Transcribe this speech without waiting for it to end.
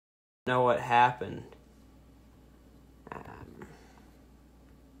know what happened.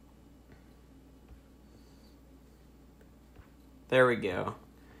 There we go.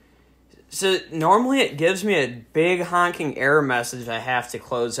 So normally it gives me a big honking error message I have to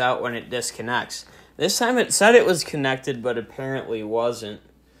close out when it disconnects. This time it said it was connected, but apparently wasn't.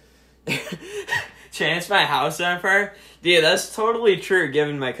 Chance my house on fire? Dude, that's totally true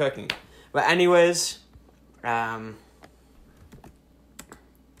given my cooking. But anyways,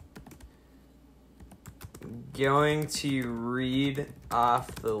 going to read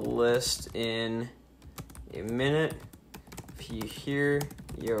off the list in a minute. If you hear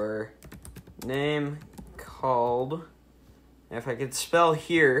your name called, if I could spell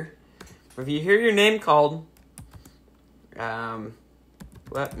here, if you hear your name called,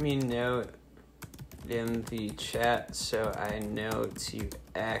 let me know in the chat so I know to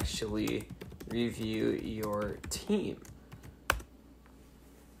actually review your team.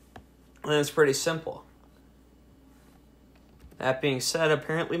 And it's pretty simple. That being said,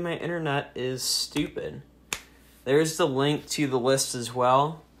 apparently my internet is stupid. There's the link to the list as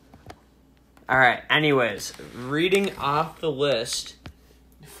well. Alright, anyways, reading off the list.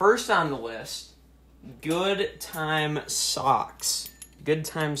 First on the list, Good Time Socks. Good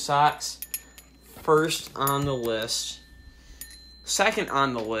Time Socks, first on the list. Second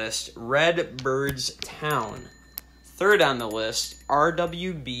on the list, Red Birds Town. Third on the list,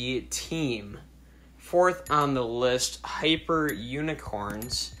 RWB Team. Fourth on the list, Hyper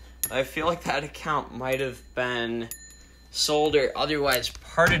Unicorns. I feel like that account might have been sold or otherwise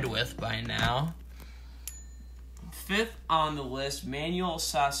parted with by now. Fifth on the list, Manuel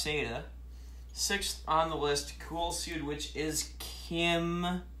Sauceda. Sixth on the list, Cool Sued, which is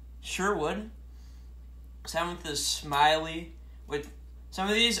Kim Sherwood. Seventh is Smiley, which some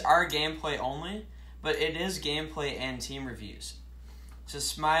of these are gameplay only, but it is gameplay and team reviews. So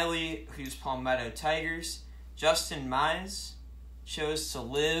Smiley, who's Palmetto Tigers. Justin Mize, Chose to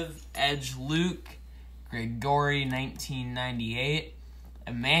Live. Edge Luke, Gregory 1998.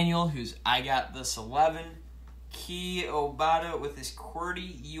 Emmanuel, who's I Got This 11. Key Obata with his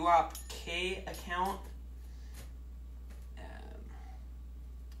QWERTY UOP K account.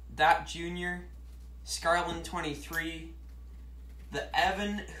 Dot Jr. Scarlin 23. The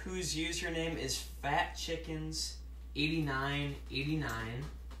Evan, whose username is Fat Chickens 8989.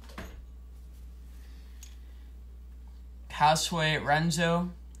 Houseway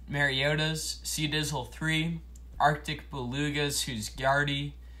Renzo, Mariota's, Sea Dizzle 3, Arctic Belugas, who's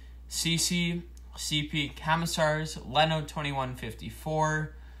Gardy, CC, CP Commissars, Leno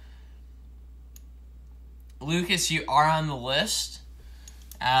 2154. Lucas, you are on the list.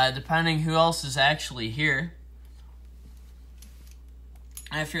 Depending who else is actually here.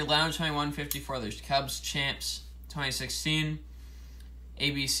 If you're Leno 2154, there's Cubs Champs 2016,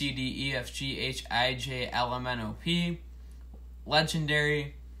 ABCDEFGHIJLMNOP,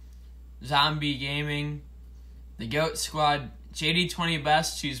 Legendary, Zombie Gaming, The Goat Squad, JD20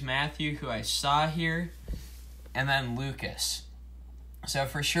 Best, who's Matthew, who I saw here, and then Lucas. So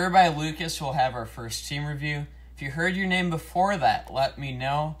for sure by Lucas, we'll have our first team review. If you heard your name before that, let me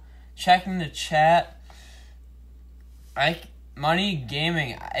know. Checking the chat. Money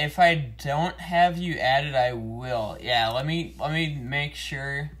Gaming, if I don't have you added, I will. Yeah, let me make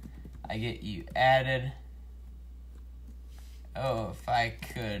sure I get you added. Oh, if I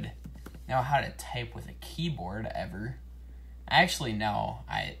could know how to type with a keyboard ever. Actually, no.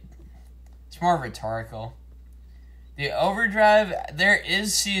 It's more rhetorical. The Overdrive, there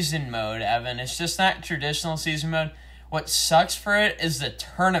is season mode, Evan. It's just not traditional season mode. What sucks for it is the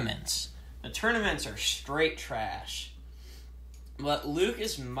tournaments. The tournaments are straight trash. But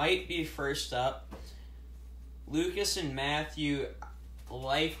Lucas might be first up. Lucas and Matthew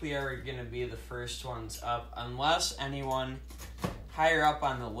likely are going to be the first ones up, unless anyone higher up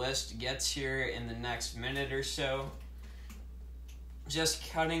on the list gets here in the next minute or so.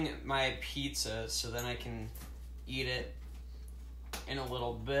 Just cutting my pizza so then I can eat it in a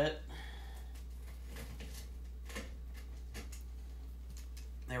little bit.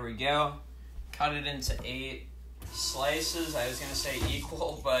 There we go. Cut it into 8 slices. I was going to say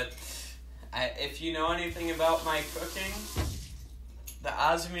equal, but if you know anything about my cooking, the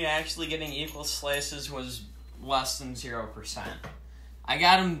odds of me actually getting equal slices was less than 0%. I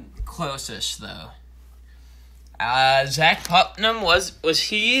got him closest, though. Zach Putnam, was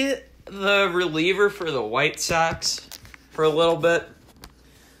he the reliever for the White Sox for a little bit?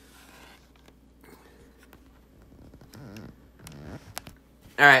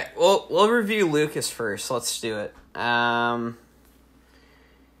 All right, we'll review Lucas first. Let's do it.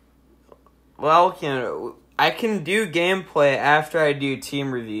 Well, I can do gameplay after I do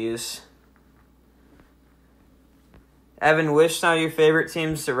team reviews. Evan, which now your favorite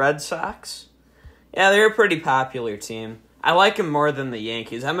team's the Red Sox? Yeah, they're a pretty popular team. I like them more than the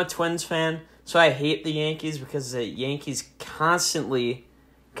Yankees. I'm a Twins fan, so I hate the Yankees because the Yankees constantly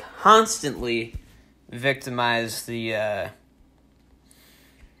victimize the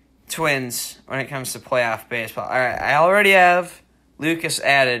Twins when it comes to playoff baseball. All right, I already have Lucas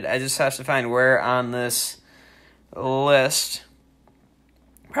added. I just have to find where on this list.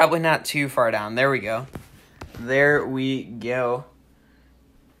 Probably not too far down. There we go. There we go.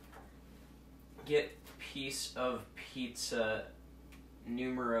 Get piece of pizza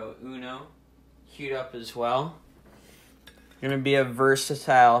numero uno queued up as well. Gonna be a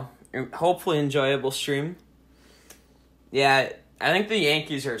versatile, hopefully enjoyable stream. Yeah, I think the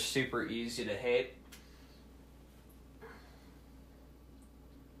Yankees are super easy to hate.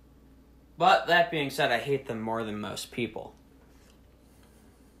 But that being said, I hate them more than most people.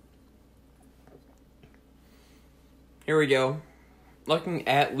 Here we go. Looking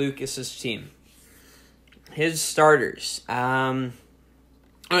at Lucas's team. His starters. Okay,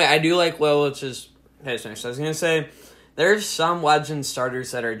 I do like Lilich's pitching. So I was going to say, there's some legend starters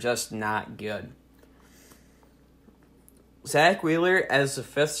that are just not good. Zach Wheeler as the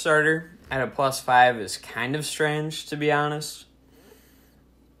 5th starter at a +5 is kind of strange, to be honest.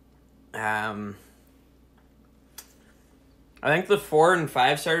 I think the 4 and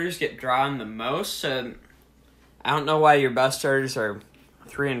 5 starters get drawn the most, so I don't know why your best starters are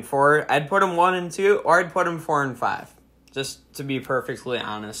 3 and 4. I'd put them 1 and 2, or I'd put them 4 and 5, just to be perfectly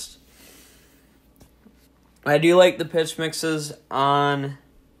honest. I do like the pitch mixes on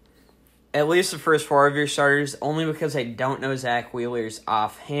at least the first 4 of your starters, only because I don't know Zach Wheeler's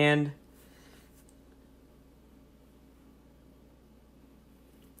offhand.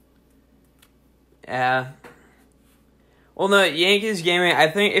 Well, no, Yankees gaming, I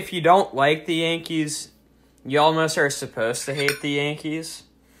think if you don't like the Yankees, you almost are supposed to hate the Yankees.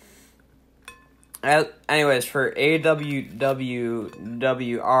 Anyways, for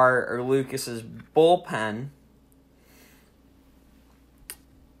AWWR or Lucas's bullpen,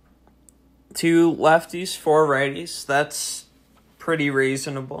 2 lefties, 4 righties. That's pretty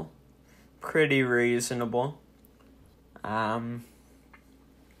reasonable.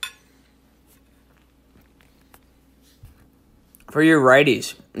 For your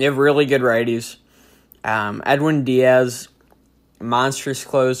righties, you have really good righties. Edwin Diaz, monstrous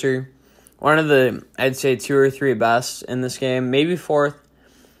closer. One of the, I'd say, 2 or 3 best in this game. Maybe 4th.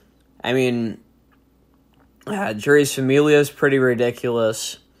 I mean, Juris Familia is pretty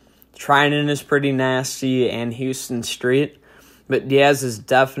ridiculous. Trinan is pretty nasty, and Houston Street. But Diaz is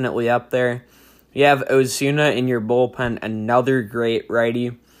definitely up there. You have Ozuna in your bullpen, another great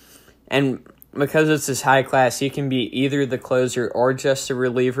righty. And because it's this high class, he can be either the closer or just a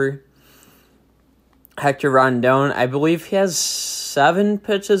reliever. Hector Rondon, I believe he has 7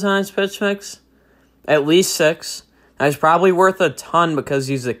 pitches on his pitch mix. At least 6. Now, he's probably worth a ton because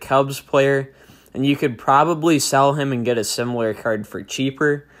he's a Cubs player, and you could probably sell him and get a similar card for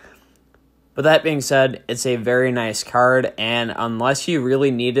cheaper. But that being said, it's a very nice card, and unless you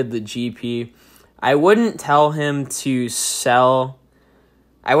really needed the GP, I wouldn't tell him to sell.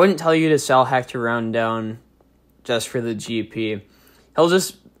 I wouldn't tell you to sell Hector Rondon just for the GP. He'll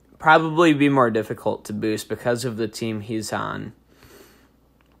just probably be more difficult to boost because of the team he's on.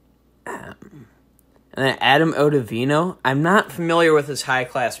 And then Adam Ottavino, I'm not familiar with his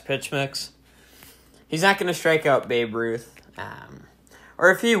high-class pitch mix. He's not going to strike out Babe Ruth.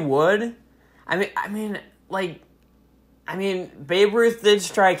 Or if he would, Babe Ruth did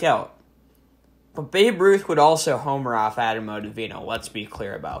strike out. But Babe Ruth would also homer off Adam Ottavino. Let's be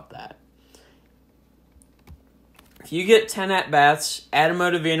clear about that. If you get 10 at-bats, Adam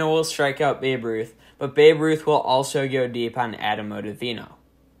Ottavino will strike out Babe Ruth, but Babe Ruth will also go deep on Adam Ottavino.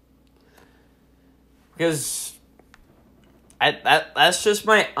 Because that's just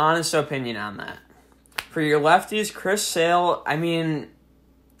my honest opinion on that. For your lefties, Chris Sale, I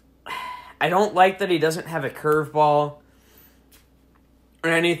don't like that he doesn't have a curveball or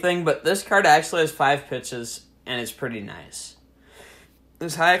anything, but this card actually has 5 pitches, and it's pretty nice.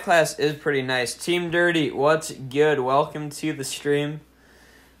 This high class is pretty nice. Team Dirty, what's good? Welcome to the stream.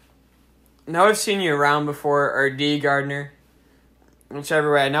 Know I've seen you around before, or D. Gardner.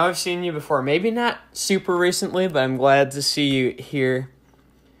 Whichever way. I know I've seen you before. Maybe not super recently, but I'm glad to see you here.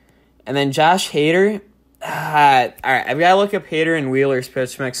 And then Josh Hader. Alright, I've got to look up Hader and Wheeler's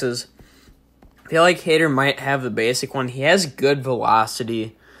pitch mixes. I feel like Hader might have the basic one. He has good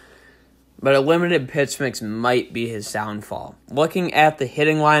velocity, but a limited pitch mix might be his downfall. Looking at the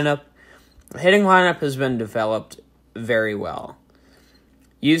hitting lineup, hitting lineup has been developed very well.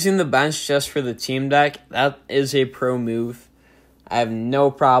 Using the bench just for the team deck, that is a pro move. I have no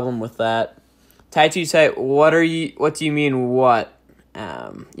problem with that. Tai, what do you mean what?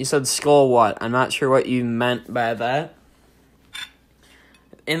 You said skull what? I'm not sure what you meant by that.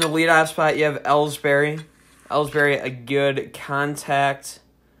 In the leadoff spot, you have Ellsbury. Ellsbury, a good contact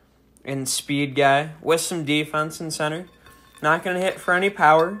and speed guy with some defense in center. Not going to hit for any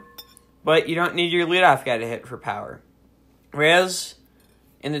power, but you don't need your leadoff guy to hit for power. Reyes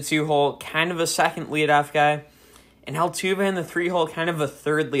in the 2-hole, kind of a second leadoff guy. And Altuve in the 3-hole, kind of a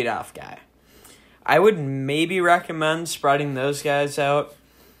third leadoff guy. I would maybe recommend spreading those guys out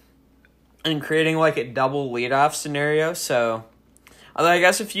and creating like a double leadoff scenario. So, although I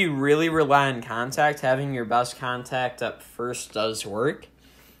guess if you really rely on contact, having your best contact up first does work.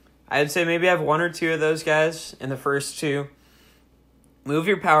 I'd say maybe have 1 or 2 of those guys in the first 2. Move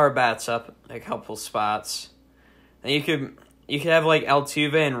your power bats up a couple spots. And you could have like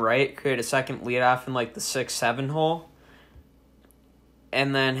Altuve and Wright create a second leadoff in like the 6-7 hole.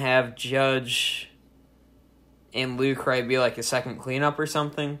 And then have Judge and Lucroy be like a second cleanup or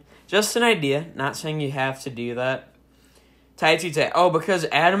something. Just an idea. Not saying you have to do that. Tai. Oh, because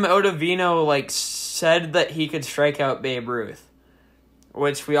Adam Ottavino like said that he could strike out Babe Ruth,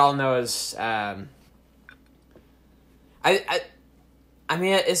 which we all know is I mean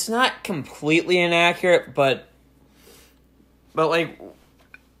it's not completely inaccurate, but like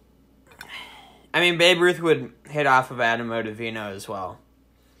I mean Babe Ruth would hit off of Adam Ottavino as well.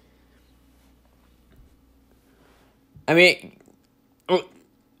 I mean,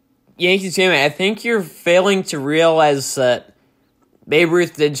 Yankees team, I think you're failing to realize that Babe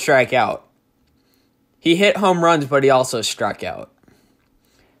Ruth did strike out. He hit home runs, but he also struck out.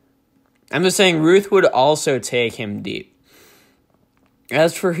 I'm just saying Ruth would also take him deep.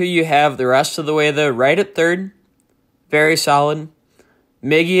 As for who you have the rest of the way, though, Wright at third, very solid.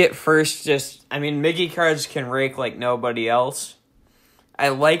 Miggy at first, Miggy cards can rake like nobody else. I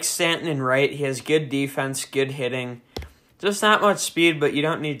like Stanton and Wright. He has good defense, good hitting. Just not much speed, but you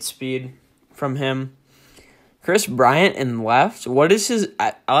don't need speed from him. Chris Bryant in left. What is his...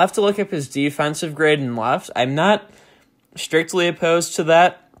 I'll have to look up his defensive grade in left. I'm not strictly opposed to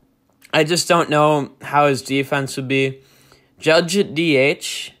that. I just don't know how his defense would be. Judge at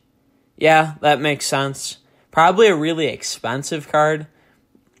DH. Yeah, that makes sense. Probably a really expensive card,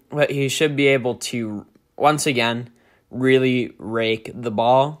 but he should be able to, once again, really rake the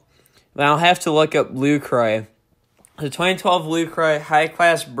ball. Then I'll have to look up Lucroy. The 2012 Lucroy,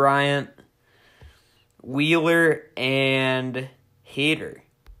 high-class Bryant, Wheeler, and Hader.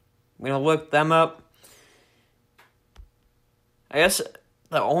 I'm going to look them up. I guess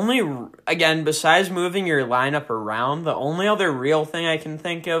the only, again, besides moving your lineup around, the only other real thing I can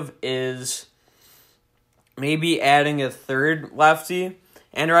think of is maybe adding a third lefty.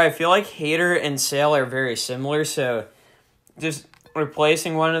 And I feel like Hader and Sale are very similar, so just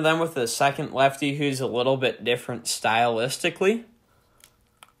replacing one of them with a second lefty who's a little bit different stylistically.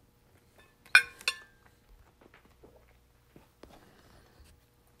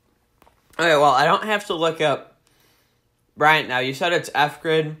 Okay, well, I don't have to look up Bryant now. You said it's F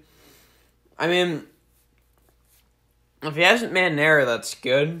grid. I mean, if he hasn't made an error, that's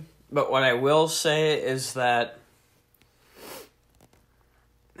good. But what I will say is that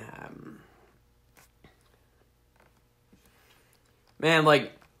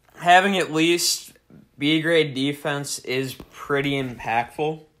having at least B-grade defense is pretty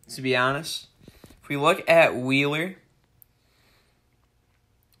impactful, to be honest. If we look at Wheeler,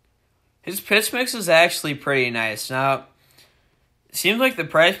 his pitch mix is actually pretty nice. Now, it seems like the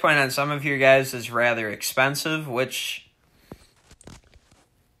price point on some of your guys is rather expensive, which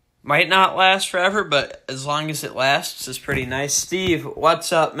might not last forever, but as long as it lasts, it's pretty nice. Steve,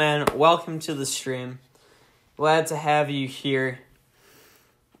 what's up, man? Welcome to the stream. Glad to have you here.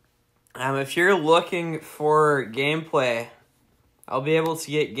 If you're looking for gameplay, I'll be able to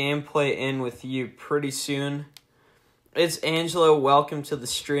get gameplay in with you pretty soon. It's Angelo. Welcome to the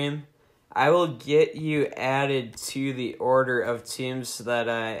stream. I will get you added to the order of teams that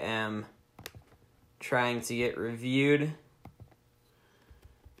I am trying to get reviewed.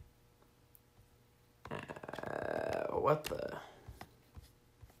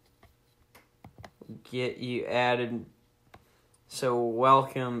 Get you added. So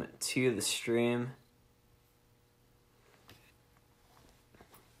welcome to the stream.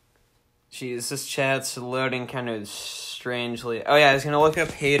 Jeez, this chat's loading kind of strangely. Oh yeah, I was going to look up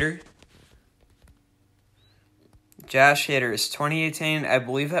Hader. Josh Hader is 2018. I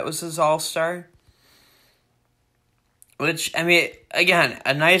believe that was his all-star. Which, I mean, again,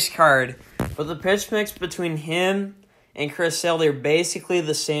 a nice card. But the pitch mix between him and Chris Sale, they're basically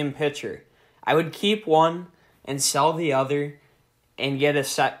the same pitcher. I would keep one and sell the other and get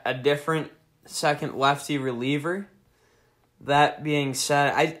a different second lefty reliever. That being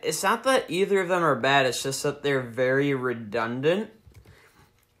said, it's not that either of them are bad. It's just that they're very redundant.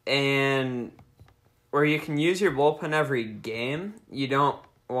 And where you can use your bullpen every game, you don't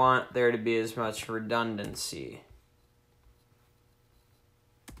want there to be as much redundancy.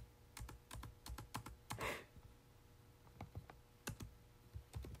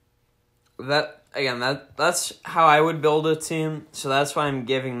 That's how I would build a team, so that's why I'm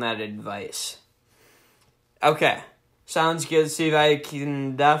giving that advice. Okay, sounds good, Steve. I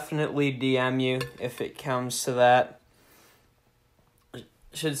can definitely DM you if it comes to that.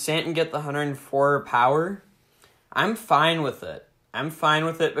 Should Stanton get the 104 power? I'm fine with it. I'm fine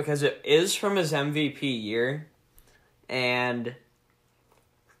with it because it is from his MVP year, and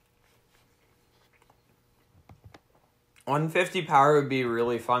 150 power would be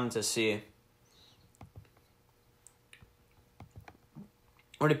really fun to see.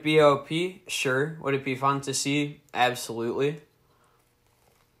 Would it be OP? Sure. Would it be fun to see? Absolutely.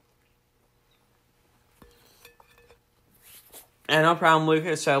 And no problem,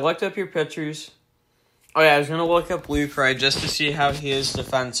 Lucas. So I looked up your pictures. Oh yeah, I was going to look up Lucroy just to see how he is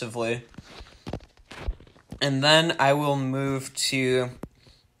defensively. And then I will move to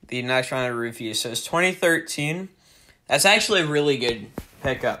the next round of review. So it's 2013. That's actually a really good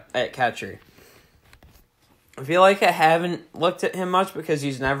pickup at catcher. I feel like I haven't looked at him much because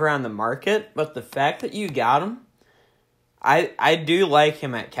he's never on the market, but the fact that you got him, I do like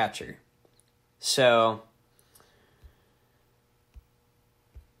him at catcher. So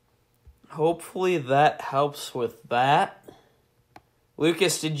hopefully that helps with that.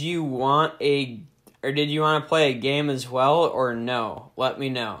 Lucas, did you want to play a game as well or no? Let me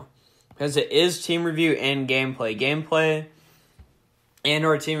know. Because it is team review and gameplay. Gameplay and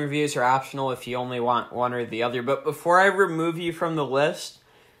or team reviews are optional if you only want one or the other. But before I remove you from the list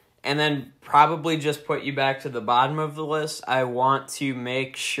and then probably just put you back to the bottom of the list, I want to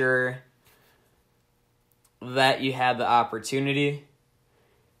make sure that you had the opportunity.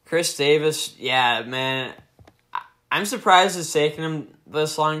 Chris Davis, yeah, man. I'm surprised it's taken him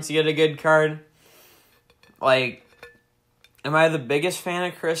this long to get a good card. Like, am I the biggest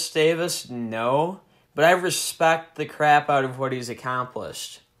fan of Chris Davis? No. But I respect the crap out of what he's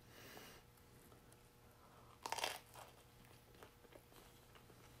accomplished.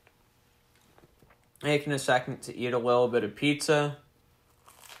 Taking a second to eat a little bit of pizza.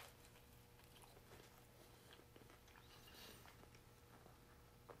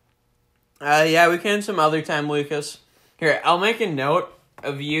 Yeah, we can some other time, Lucas. Here, I'll make a note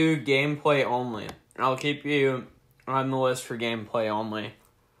of you gameplay only. I'll keep you on the list for gameplay only.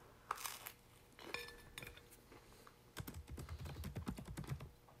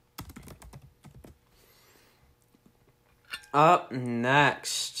 Up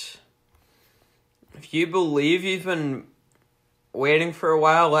next. If you believe you've been waiting for a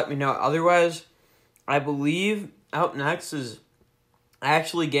while, let me know. Otherwise, I believe up next is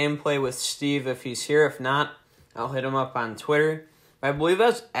actually gameplay with Steve if he's here. If not, I'll hit him up on Twitter. I believe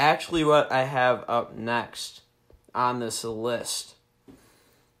that's actually what I have up next on this list.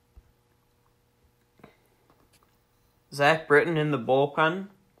 Zach Britton in the bullpen.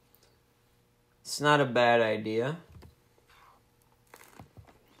 It's not a bad idea.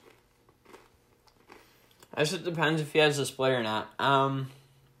 I guess it depends if he has a split or not. I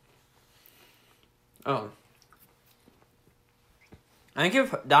think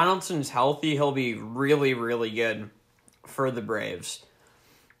if Donaldson's healthy, he'll be really, really good for the Braves.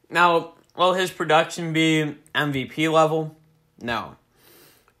 Now, will his production be MVP level? No.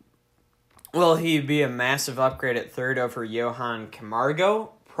 Will he be a massive upgrade at third over Johan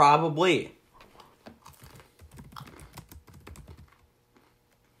Camargo? Probably.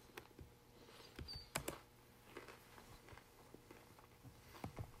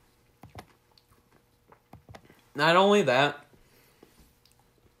 Not only that,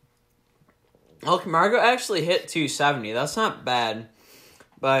 well, Camargo actually hit 270. That's not bad.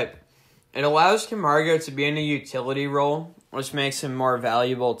 But it allows Camargo to be in a utility role, which makes him more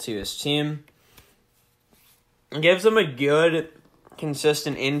valuable to his team. It gives him a good,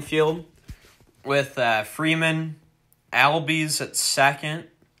 consistent infield with Freeman, Albies at second.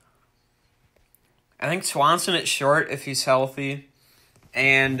 I think Swanson at short if he's healthy.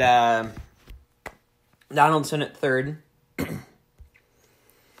 And Donaldson at third.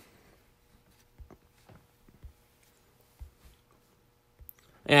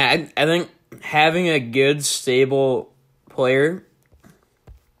 Yeah, I think having a good, stable player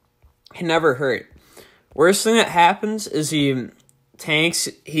can never hurt. Worst thing that happens is he tanks.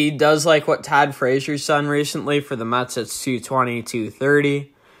 He does like what Todd Frazier's done recently for the Mets. It's 220,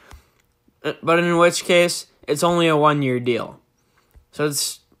 230. But in which case, it's only a 1-year deal. So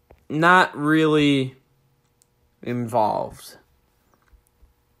it's not really involved.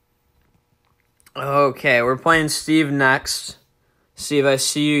 Okay, we're playing Steve next. Steve, I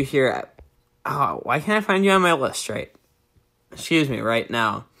see you here. Oh, why can't I find you on my list right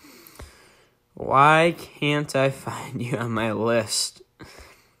now? Why can't I find you on my list?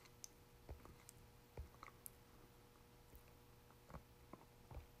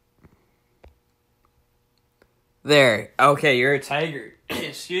 There. Okay, you're a Tiger.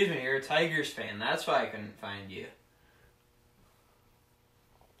 Excuse me, you're a Tigers fan. That's why I couldn't find you.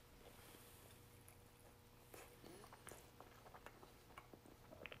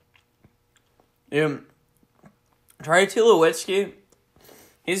 Troy Tulowitzki,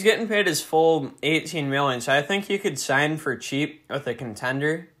 he's getting paid his full $18 million, so I think you could sign for cheap with a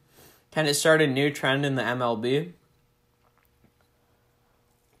contender. Kind of start a new trend in the MLB.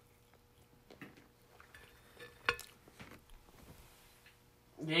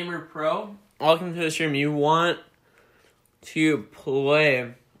 Gamer Pro, welcome to the stream. You want to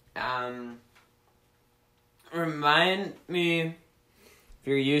play, remind me if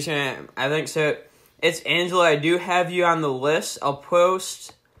you're using it. I think so. It's Angela. I do have you on the list. I'll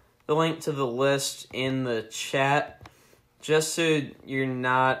post the link to the list in the chat just so you're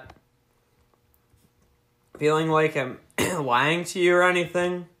not feeling like I'm lying to you or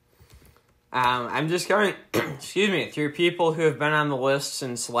anything. I'm just going, through people who have been on the list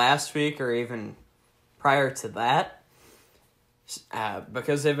since last week or even prior to that,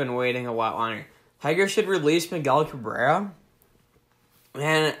 because they've been waiting a lot longer. Tiger should release Miguel Cabrera.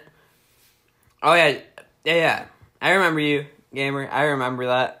 Man, oh yeah. I remember you, gamer. I remember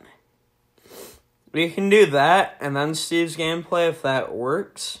that. We can do that, and then Steve's gameplay if that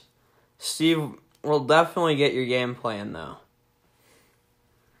works. Steve will definitely get your gameplay in, though.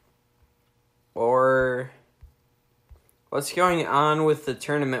 Or what's going on with the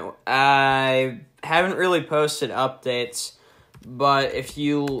tournament? I haven't really posted updates, but if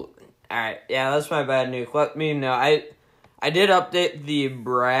you... Alright, yeah, that's my bad, Nuke. Let me know. I did update the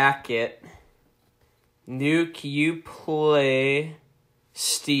bracket. Nuke, you play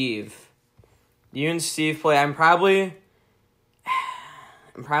Steve. You and Steve play. I'm probably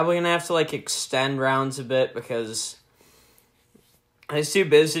going to have to, extend rounds a bit because I was too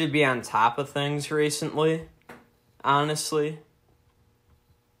busy to be on top of things recently, honestly.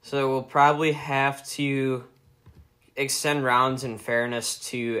 So we'll probably have to extend rounds in fairness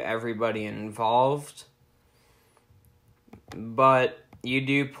to everybody involved. But you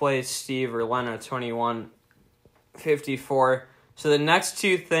do play Steve or Leno 2154. So the next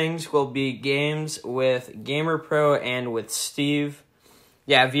two things will be games with Gamer Pro and with Steve.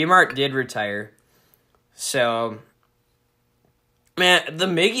 Yeah, VMart did retire. So, man, the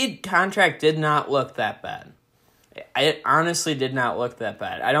Miggy contract did not look that bad. It honestly did not look that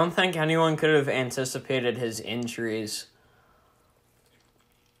bad. I don't think anyone could have anticipated his injuries.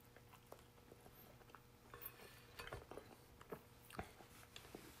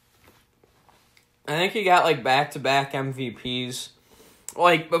 I think he got, back-to-back MVPs.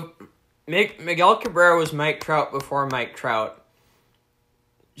 Miguel Cabrera was Mike Trout before Mike Trout.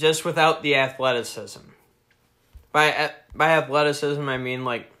 Just without the athleticism. By athleticism, I mean,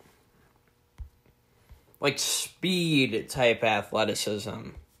 speed-type athleticism.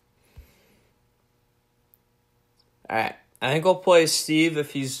 Alright, I think we'll play Steve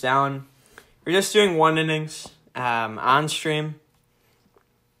if he's down. We're just doing 1 innings on stream.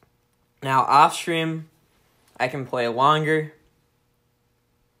 Now, off stream, I can play longer.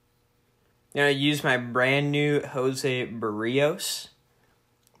 I'm going to use my brand new Jose Barrios.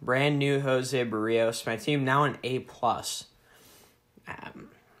 My team now an A+.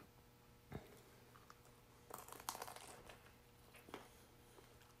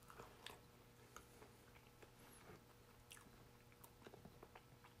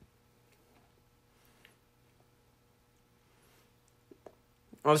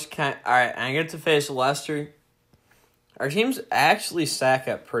 Alright, I get to face Lester. Our teams actually stack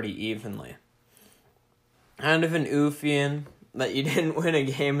up pretty evenly. Kind of an oofian that you didn't win a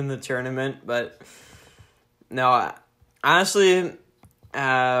game in the tournament, but no, honestly, if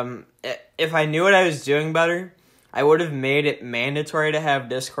I knew what I was doing better, I would have made it mandatory to have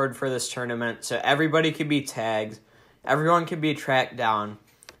Discord for this tournament so everybody could be tagged, everyone could be tracked down,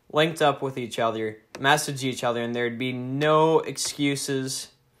 linked up with each other, message each other, and there'd be no excuses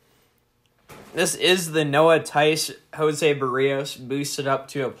This is the Noah Tice Jose Barrios boosted up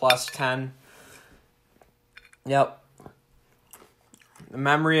to a +10. Yep. The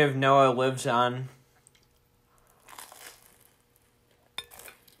memory of Noah lives on.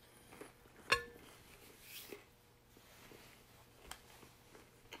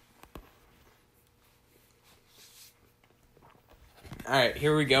 Alright,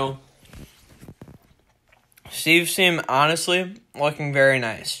 here we go. Steve seemed honestly looking very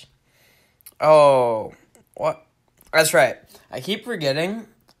nice. Oh, what? That's right. I keep forgetting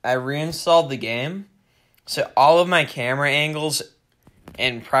I reinstalled the game, so all of my camera angles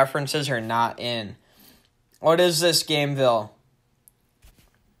and preferences are not in. What is this, Gameville?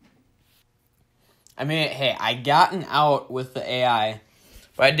 I mean, hey, I gotten out with the AI,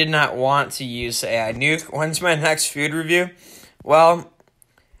 but I did not want to use the AI. Nuke, when's my next food review? Well,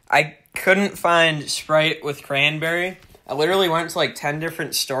 I couldn't find Sprite with cranberry. I literally went to like 10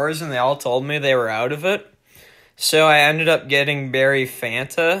 different stores and they all told me they were out of it. So I ended up getting Berry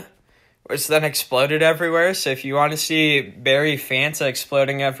Fanta, which then exploded everywhere. So if you want to see Berry Fanta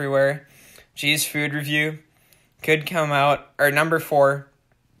exploding everywhere, G's food review could come out, or number 4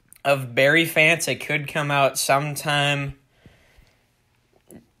 of Berry Fanta could come out sometime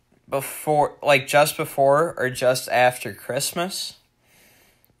before, like just before or just after Christmas.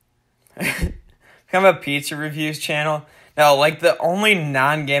 Become a pizza reviews channel. No, like the only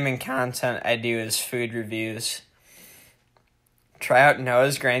non-gaming content I do is food reviews. Try out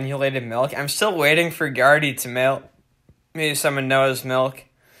Noah's granulated milk. I'm still waiting for Gardy to mail me some of Noah's milk.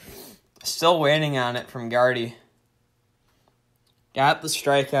 Still waiting on it from Gardy. Got the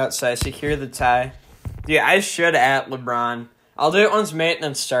strikeout, so I secure the tie. Dude, I should at LeBron. I'll do it once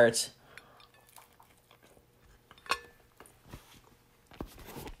maintenance starts.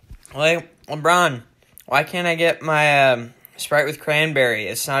 Like, LeBron, why can't I get my Sprite with cranberry?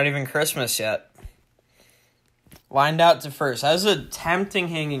 It's not even Christmas yet. Lined out to first. That was a tempting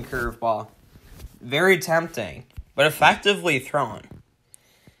hanging curveball. Very tempting, but effectively thrown.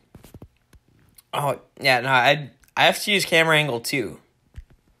 Oh, yeah, no, I have to use camera angle too.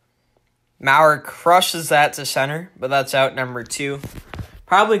 Mauer crushes that to center, but that's out number 2.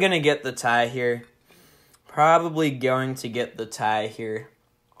 Probably going to get the tie here.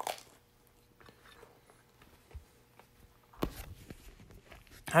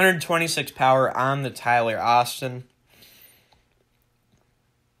 126 power on the Tyler Austin.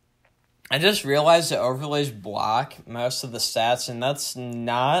 I just realized the overlays block most of the stats, and that's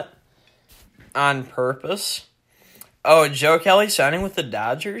not on purpose. Oh, Joe Kelly signing with the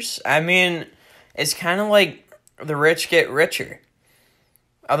Dodgers? I mean, it's kind of like the rich get richer.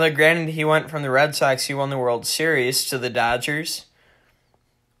 Although, granted, he went from the Red Sox, he won the World Series, to the Dodgers.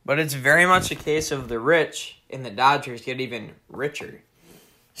 But it's very much a case of the rich and the Dodgers get even richer.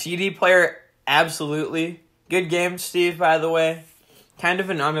 CD player, absolutely. Good game, Steve, by the way. Kind of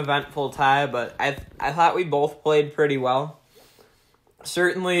an uneventful tie, but I thought we both played pretty well.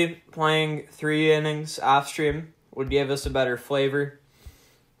 Certainly, playing 3 innings off-stream would give us a better flavor.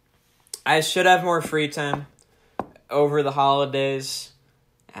 I should have more free time over the holidays.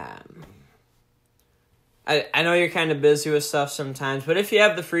 I know you're kind of busy with stuff sometimes, but if you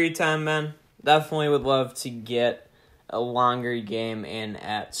have the free time, man, definitely would love to get a longer game in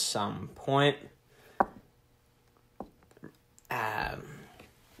at some point. Yeah,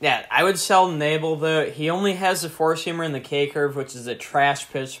 I would sell Nabel, though. He only has the four-seamer and the K-curve, which is a trash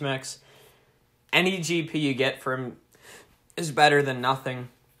pitch mix. Any GP you get from is better than nothing.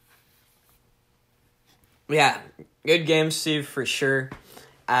 Yeah, good game, Steve, for sure.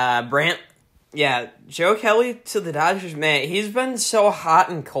 Joe Kelly to the Dodgers, man, he's been so hot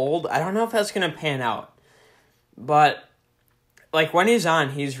and cold. I don't know if that's going to pan out. But, like, when he's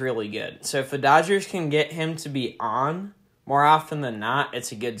on, he's really good. So if the Dodgers can get him to be on more often than not,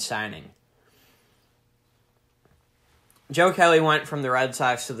 it's a good signing. Joe Kelly went from the Red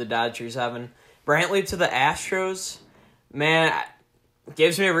Sox to the Dodgers, Evan. Brantley to the Astros, man,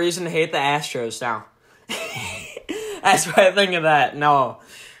 gives me a reason to hate the Astros now. That's what I think of that. No,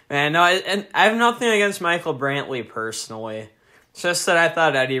 man, no, and I have nothing against Michael Brantley personally. It's just that I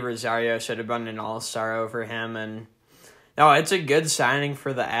thought Eddie Rosario should have been an all-star over him, and no, it's a good signing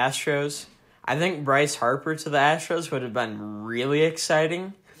for the Astros. I think Bryce Harper to the Astros would have been really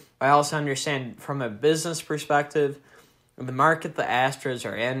exciting. I also understand from a business perspective, the market the Astros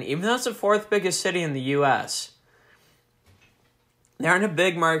are in, even though it's the 4th biggest city in the U.S., they aren't a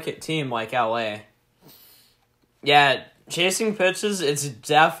big market team like L.A. Yeah, chasing pitches, it's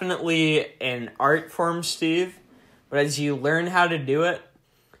definitely an art form, Steve. But as you learn how to do it,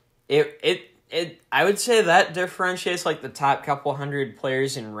 I would say that differentiates like the top couple hundred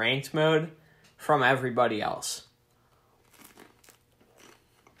players in ranked mode from everybody else.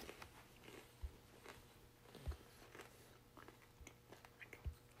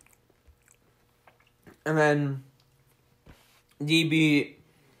 And then DHD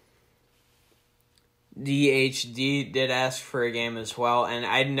did ask for a game as well, and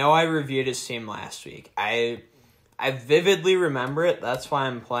I know I reviewed his team last week. I vividly remember it. That's why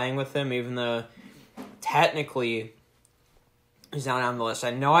I'm playing with him, even though technically he's not on the list.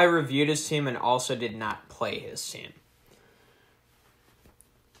 I know I reviewed his team and also did not play his team.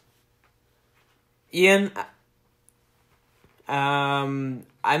 Ian, I'm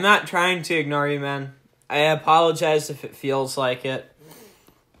not trying to ignore you, man. I apologize if it feels like it.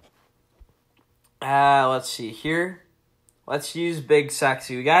 Let's see here. Let's use Big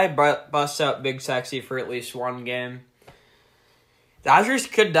Sexy. We gotta bust out Big Sexy for at least one game. Dodgers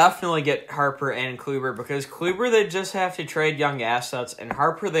could definitely get Harper and Kluber, because Kluber they just have to trade young assets, and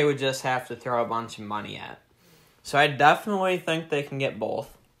Harper they would just have to throw a bunch of money at. So I definitely think they can get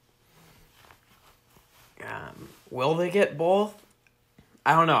both. Will they get both?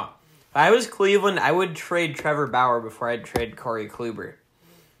 I don't know. If I was Cleveland, I would trade Trevor Bauer before I'd trade Corey Kluber.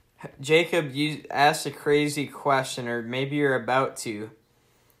 Jacob, you asked a crazy question, or maybe you're about to.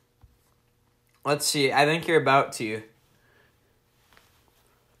 Let's see. I think you're about to.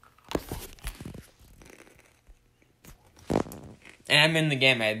 And I'm in the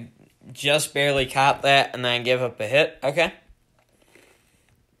game. I just barely caught that and then give up a hit. Okay.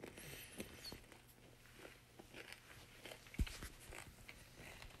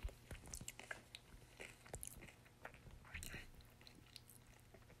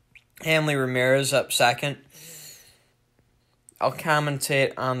 Hanley Ramirez up second. I'll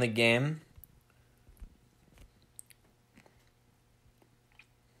commentate on the game.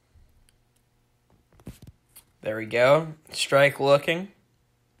 There we go. Strike looking.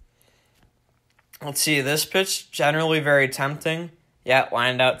 Let's see. This pitch, generally very tempting. Yeah,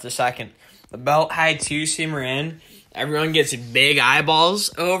 lined out to second. The belt high two-seamer in. Everyone gets big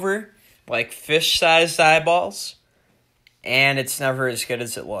eyeballs over, like fish-sized eyeballs. And it's never as good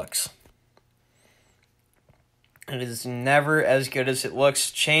as it looks. It is never as good as it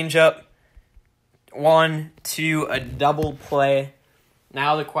looks. Change up. 1, 2, a double play.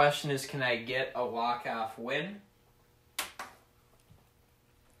 Now the question is, can I get a walk-off win?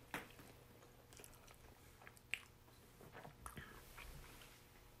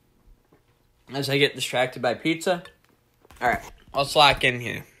 As I get distracted by pizza. All right, let's lock in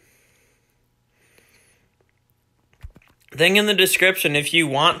here. Thing in the description, if you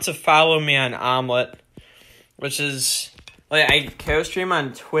want to follow me on Omlet, which is, like, I co-stream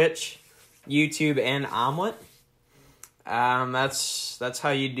on Twitch, YouTube, and Omlet. That's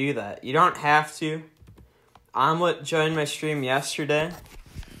how you do that. You don't have to. Omlet joined my stream yesterday,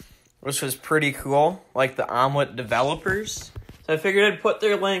 which was pretty cool, like the Omlet developers. So I figured I'd put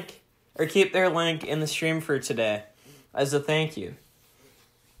their link, or keep their link in the stream for today, as a thank you.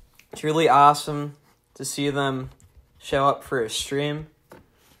 It's really awesome to see them show up for a stream.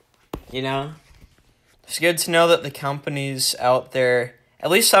 You know, it's good to know that the companies out there,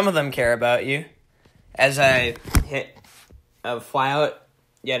 at least some of them, care about you. As I hit a fly out,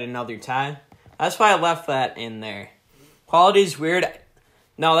 yet another tie. That's why I left that in there. Quality's weird.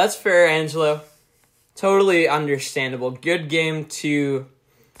 No, that's fair, Angelo. Totally understandable. Good game to,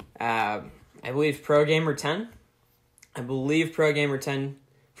 I believe, Pro Gamer 10. I believe Pro Gamer 10.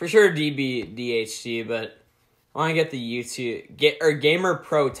 For sure DHD, but I want to get the YouTube, Gamer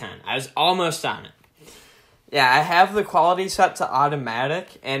Pro 10. I was almost on it. Yeah, I have the quality set to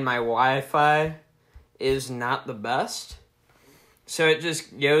automatic, and my Wi-Fi is not the best. So it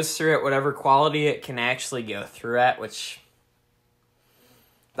just goes through at whatever quality it can actually go through at, which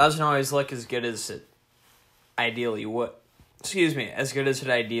doesn't always look as good as it ideally would. As good as it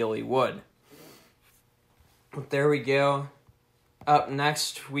ideally would. But there we go. Up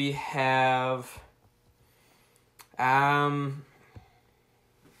next we have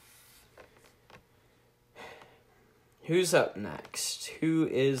who's up next? Who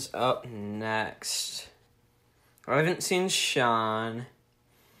is up next? I haven't seen Sean.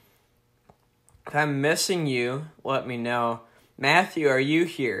 If I'm missing you, let me know. Matthew, are you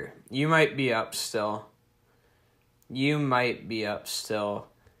here? You might be up still.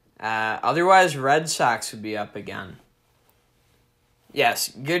 Otherwise, Red Sox would be up again. Yes,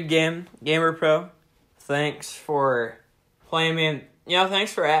 good game. Gamer Pro. Thanks for playing me. And,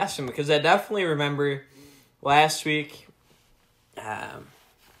 thanks for asking, because I definitely remember last week.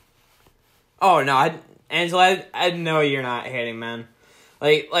 Angela, I know you're not hating, man.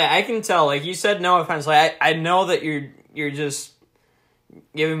 Like I can tell. Like you said, no offense. Like I know that you're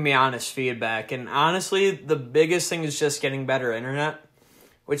giving me honest feedback. And honestly, the biggest thing is just getting better internet,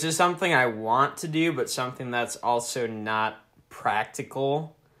 which is something I want to do, but something that's also not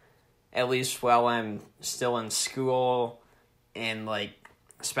practical, at least while I'm still in school and, like,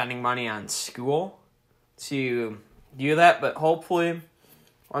 spending money on school to do that. But hopefully,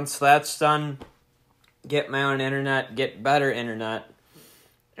 once that's done, get my own internet, get better internet,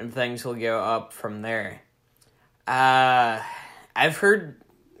 and things will go up from there. I've heard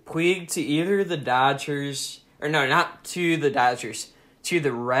Puig to either the Dodgers, or no, not to the Dodgers, to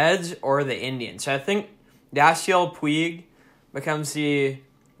the Reds or the Indians. So I think Yasiel Puig becomes the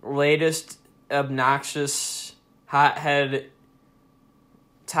latest obnoxious hothead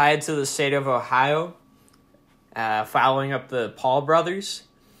tied to the state of Ohio, following up the Paul brothers.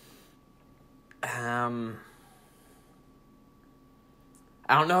 I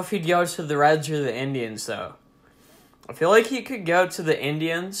don't know if he'd go to the Reds or the Indians, though. I feel like he could go to the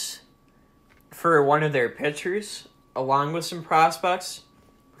Indians for one of their pitchers, along with some prospects,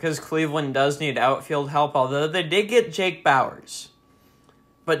 because Cleveland does need outfield help, although they did get Jake Bauers.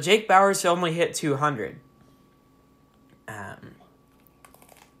 But Jake Bauers only hit 200.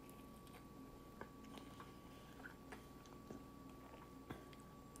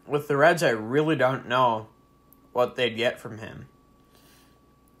 With the Reds, I really don't know what they'd get from him.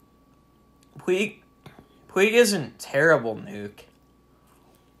 Puig isn't terrible, Nuke.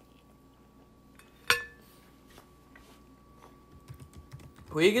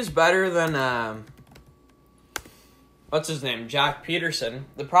 Puig is better than, what's his name, Jock Peterson.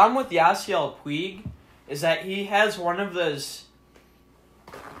 The problem with Yasiel Puig is that he has one of those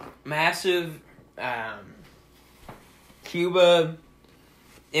massive Cuba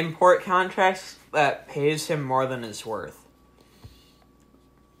import contracts that pays him more than his worth.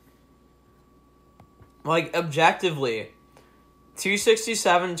 Like, objectively,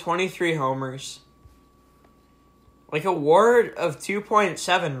 267, 23 homers. Like, a WAR of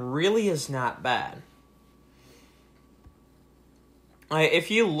 2.7 really is not bad. Like, if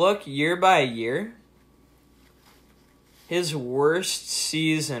you look year by year, his worst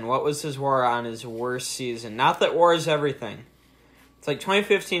season, what was his WAR on his worst season? Not that WAR is everything. It's like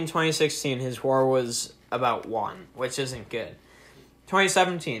 2015, 2016, his WAR was about 1, which isn't good.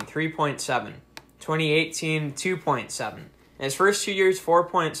 2017, 3.7. 2018, 2.7. In his first 2 years,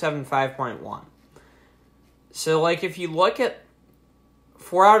 4.7, 5.1. So, like, if you look at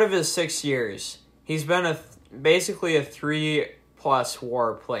 4 out of his 6 years, he's been basically a 3+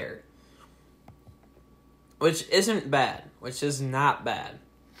 WAR player. Which isn't bad. Which is not bad.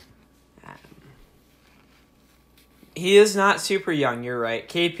 He is not super young, you're right.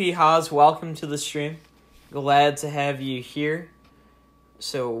 KP Haas, welcome to the stream. Glad to have you here.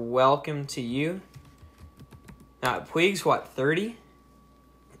 So, welcome to you. Puig's what, 30?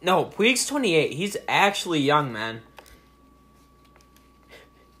 No, Puig's 28. He's actually young, man.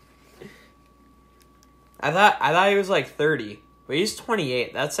 I thought he was like 30, but he's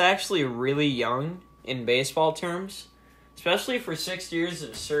 28. That's actually really young in baseball terms, especially for 6 years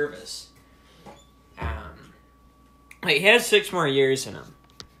of service. He has 6 more years in him.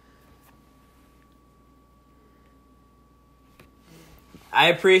 I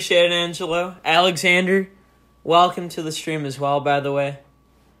appreciate it, Angelo. Alexander, welcome to the stream as well, by the way.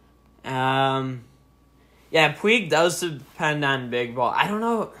 Yeah, Puig does depend on big ball. I don't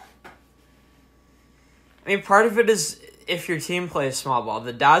know. I mean, part of it is if your team plays small ball.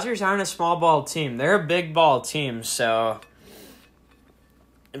 The Dodgers aren't a small ball team. They're a big ball team, so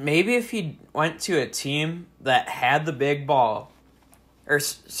maybe if he went to a team that had the big ball, or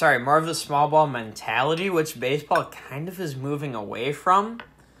sorry, more of the small ball mentality, which baseball kind of is moving away from.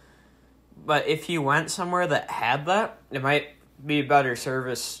 But if he went somewhere that had that, it might be better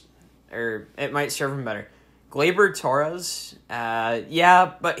service, or it might serve him better. Gleyber Torres,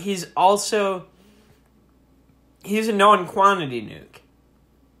 yeah, but he's a known quantity nuke.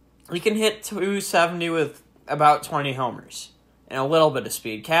 He can hit 270 with about 20 homers and a little bit of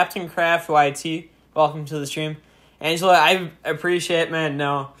speed. Captain Craft YT, welcome to the stream. Angela, I appreciate it, man.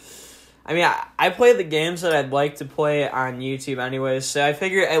 No, I mean, I play the games that I'd like to play on YouTube anyways, so I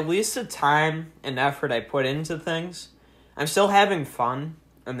figure at least the time and effort I put into things, I'm still having fun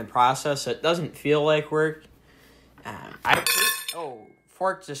in the process. So it doesn't feel like work.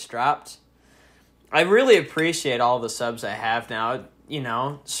 Fork just dropped. I really appreciate all the subs I have now. You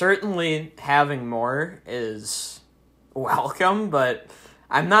know, certainly having more is welcome, but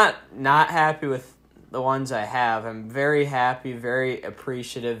I'm not happy with the ones I have. I'm very happy, very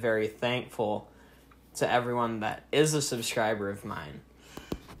appreciative, very thankful to everyone that is a subscriber of mine.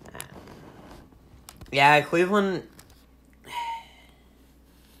 Yeah, Cleveland,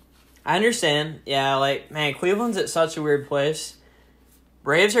 I understand. Yeah, like, man, Cleveland's at such a weird place.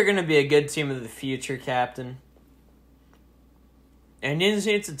 Braves are going to be a good team of the future, Captain. Indians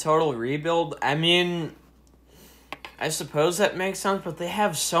need a total rebuild. I mean, I suppose that makes sense, but they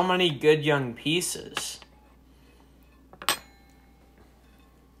have so many good young pieces.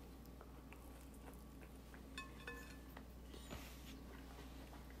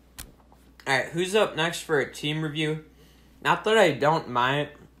 Alright, who's up next for a team review? Not that I don't mind,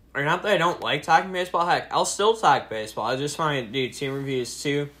 or not that I don't like talking baseball. Heck, I'll still talk baseball. I just want to do team reviews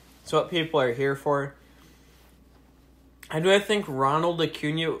too. It's what people are here for. How do I think Ronald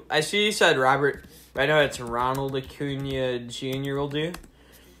Acuna... I see you said Robert, but I know it's Ronald Acuna Jr. will do.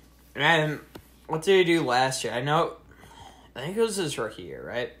 And what did he do last year? I think it was his rookie year,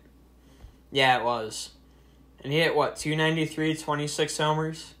 right? Yeah, it was. And he hit, 293, 26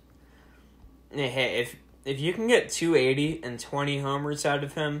 homers? Hey, if you can get 280 and 20 homers out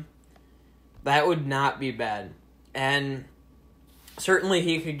of him, that would not be bad. And certainly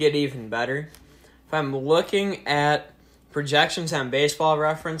he could get even better. If I'm looking at projections on Baseball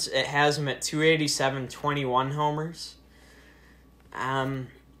Reference, it has him at 287, 21 homers. That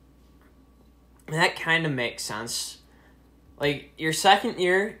kind of makes sense. Like, your second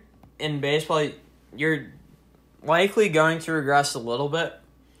year in baseball, you're likely going to regress a little bit.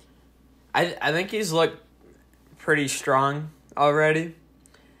 I think he's looked pretty strong already.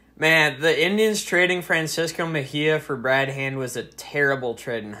 Man, the Indians trading Francisco Mejia for Brad Hand was a terrible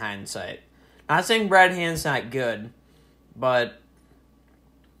trade in hindsight. Not saying Brad Hand's not good, but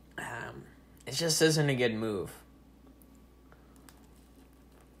it just isn't a good move.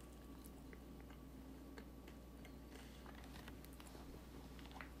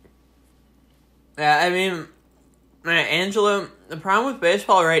 Yeah, I mean, Angela, the problem with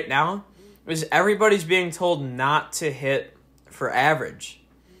baseball right now is everybody's being told not to hit for average.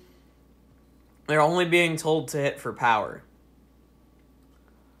 They're only being told to hit for power.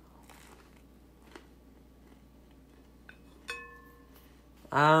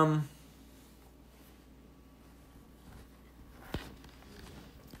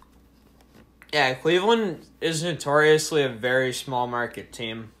 Yeah, Cleveland is notoriously a very small market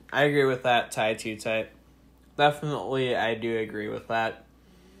team. I agree with that, Ty Too Tight. Definitely, I do agree with that.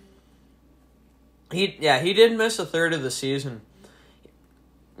 He did miss a third of the season.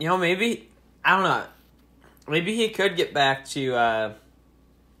 You know, maybe, I don't know, maybe he could get back to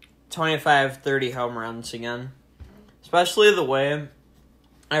 25, 30 home runs again. Especially the way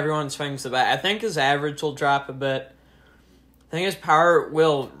everyone swings the bat. I think his average will drop a bit. I think his power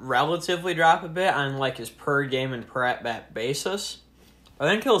will relatively drop a bit on like his per game and per at-bat basis. I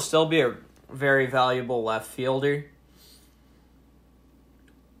think he'll still be a very valuable left fielder.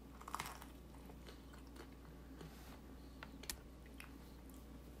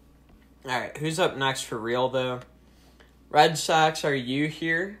 Alright, who's up next for real, though? Red Sox, are you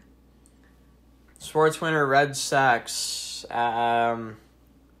here? Sports winner, Red Sox.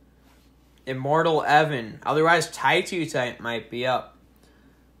 Immortal Evan. Otherwise, Ty Too Tight might be up.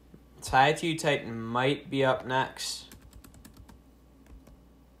 Ty Too Tight might be up next.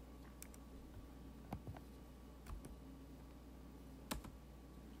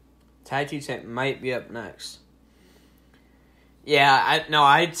 Ty Too Tight might be up next. Yeah,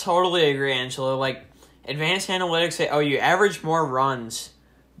 I totally agree, Angela. Like, advanced analytics say, you average more runs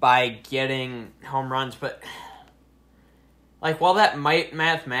by getting home runs, but like, while that might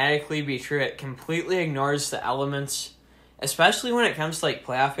mathematically be true, it completely ignores the elements, especially when it comes to like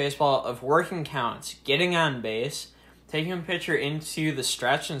playoff baseball, of working counts, getting on base, taking a pitcher into the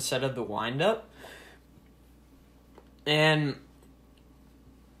stretch instead of the windup. And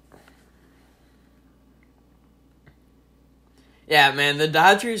yeah, man, the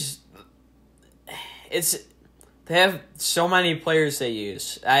Dodgers, they have so many players they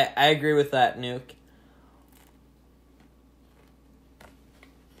use. I agree with that, Nuke.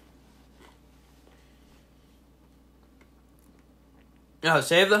 No,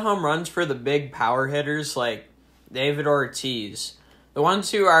 save the home runs for the big power hitters like David Ortiz. The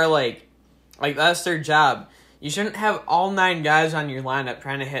ones who are like that's their job. You shouldn't have all 9 guys on your lineup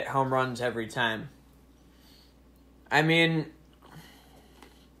trying to hit home runs every time. I mean,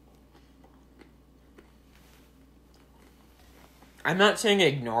 I'm not saying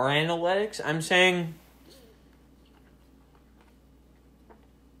ignore analytics. I'm saying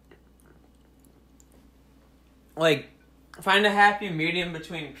like find a happy medium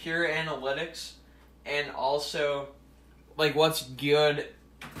between pure analytics and also like what's good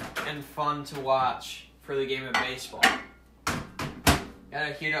and fun to watch for the game of baseball.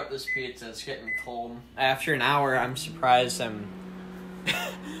 Gotta heat up this pizza. It's getting cold. After an hour, I'm surprised I'm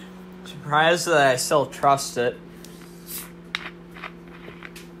Surprised that I still trust it.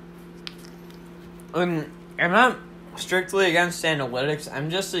 I'm not strictly against analytics. I'm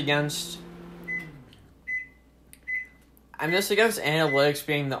just against analytics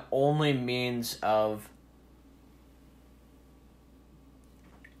being the only means of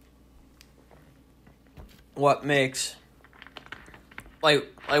what makes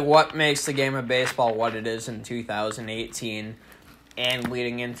what makes the game of baseball what it is in 2018 and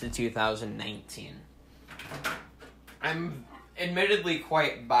leading into 2019. I'm admittedly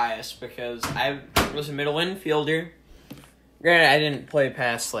quite biased because I was a middle infielder. Granted, I didn't play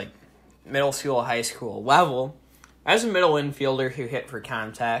past middle school, high school level. I was a middle infielder who hit for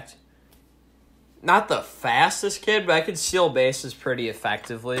contact. Not the fastest kid, but I could steal bases pretty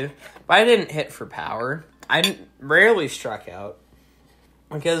effectively. But I didn't hit for power. I rarely struck out.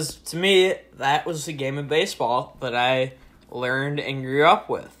 Because to me, that was the game of baseball that I learned and grew up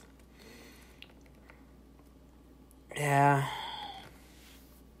with. Yeah.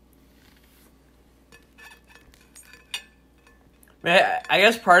 I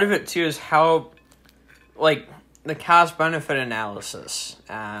guess part of it, too, is how, the cost-benefit analysis.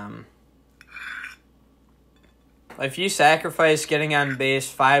 If you sacrifice getting on base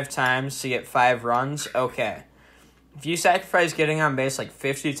 5 times to get 5 runs, okay. If you sacrifice getting on base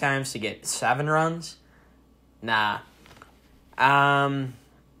 50 times to get 7 runs, nah.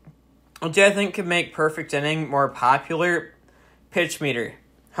 Which I think could make perfect inning more popular. Pitch meter,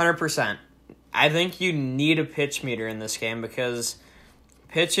 100%. I think you need a pitch meter in this game because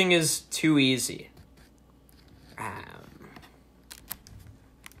pitching is too easy.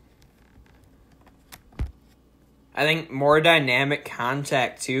 I think more dynamic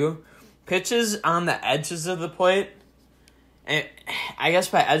contact too. Pitches on the edges of the plate, and I guess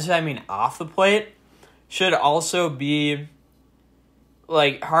by edges I mean off the plate, should also be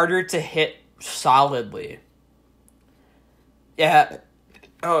harder to hit solidly. Yeah.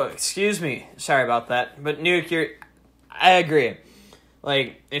 Oh, excuse me. Sorry about that. But Nuke, I agree.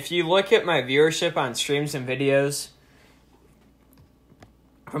 If you look at my viewership on streams and videos,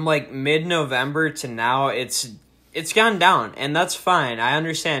 from mid-November to now, it's gone down, and that's fine. I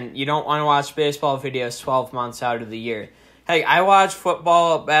understand you don't want to watch baseball videos 12 months out of the year. Hey, I watch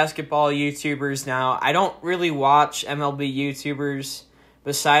football, basketball YouTubers now. I don't really watch MLB YouTubers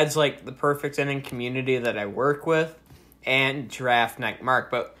besides the Perfect Inning community that I work with and Giraffe Neck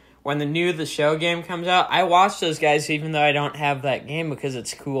Mark. But when the show game comes out, I watch those guys even though I don't have that game because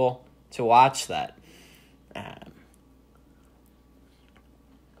it's cool to watch that.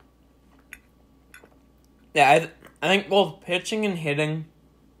 I think both pitching and hitting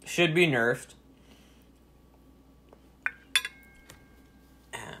should be nerfed.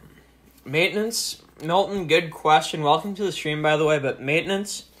 Maintenance, Milton, good question. Welcome to the stream, by the way, but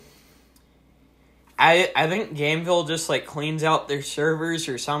maintenance, I think Gameville just cleans out their servers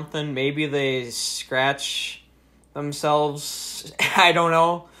or something. Maybe they scratch themselves. I don't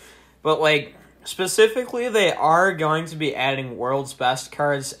know. But specifically, they are going to be adding World's Best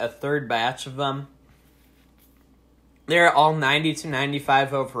cards, a third batch of them. They're all 90 to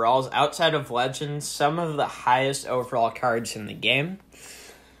 95 overalls. Outside of Legends, some of the highest overall cards in the game.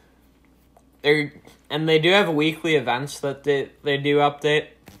 And they do have weekly events that they do update.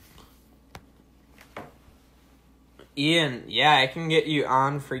 Ian, yeah, I can get you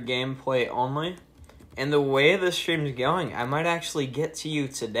on for gameplay only. And the way this stream's going, I might actually get to you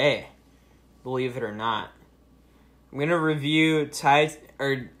today. Believe it or not. I'm going to review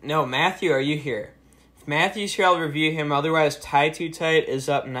Matthew, are you here? If Matthew's here, I'll review him. Otherwise, Tie Too Tight is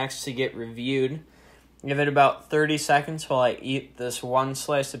up next to get reviewed. Give it about 30 seconds while I eat this one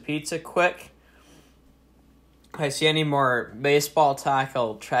slice of pizza quick. If I see any more baseball talk,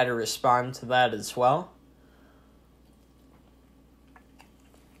 I'll try to respond to that as well.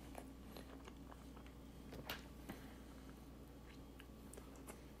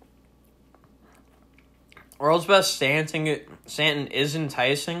 World's Best Stanton is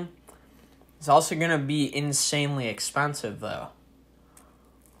enticing. It's also going to be insanely expensive, though.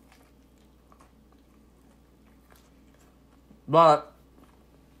 But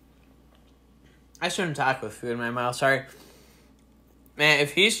I shouldn't talk with food in my mouth, sorry. Man,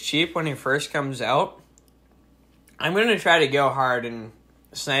 if he's cheap when he first comes out, I'm going to try to go hard and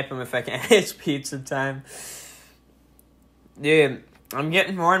snipe him if I can. It's pizza time. Dude, I'm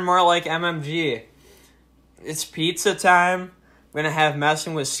getting more and more like MMG. It's pizza time. I'm going to have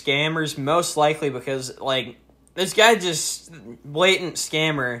messing with scammers, most likely because, this guy just blatant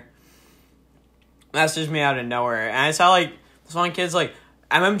scammer messaged me out of nowhere. And I saw, this one kid's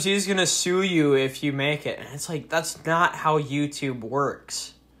MMG is going to sue you if you make it. And it's that's not how YouTube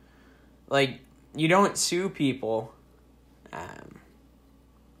works. Like, you don't sue people.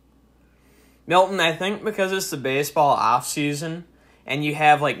 Milton, I think because it's the baseball off season and you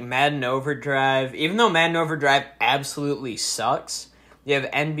have like Madden Overdrive, even though Madden Overdrive absolutely sucks, you have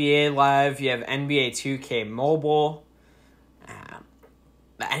NBA Live, you have NBA 2K Mobile.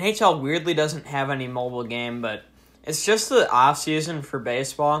 The NHL weirdly doesn't have any mobile game, but it's just the off season for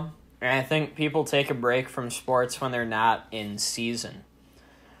baseball, and I think people take a break from sports when they're not in season.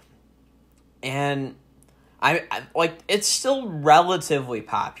 And I like, it's still relatively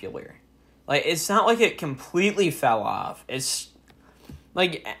popular. Like, it's not like it completely fell off. It's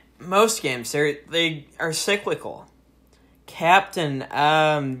like most games, they are cyclical. Captain,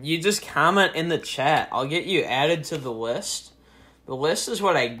 you just comment in the chat. I'll get you added to the list. The list is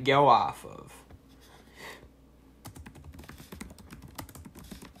what I go off of.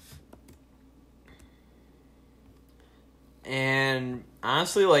 And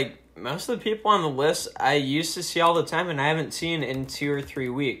honestly, like, most of the people on the list I used to see all the time and I haven't seen in 2 or 3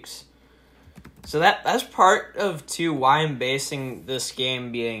 weeks. So that's part of, too, why I'm basing this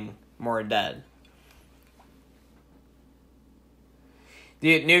game being more dead.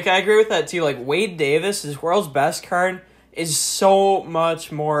 Dude, Nuke, I agree with that, too. Like, Wade Davis, his world's best card, is so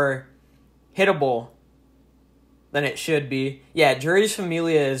much more hittable than it should be. Yeah, Juris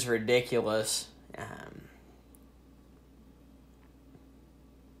Familia is ridiculous.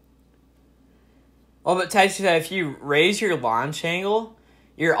 Well, but technically, if you raise your launch angle,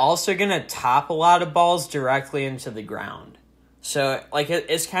 you're also going to top a lot of balls directly into the ground. So, like,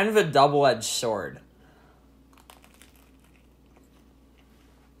 it's kind of a double-edged sword.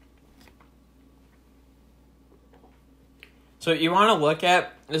 So, what you want to look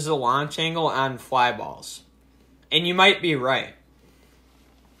at is the launch angle on fly balls. And you might be right.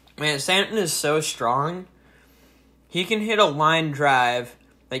 Man, Stanton is so strong. He can hit a line drive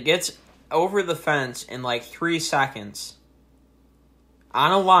that gets over the fence in like 3 seconds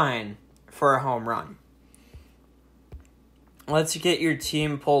on a line for a home run. Let's get your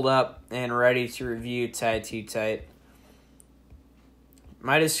team pulled up and ready to review Tight Too Tight.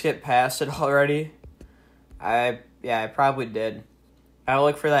 Might have skipped past it already. I probably did. I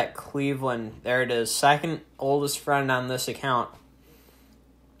look for that Cleveland. There it is. Second oldest friend on this account.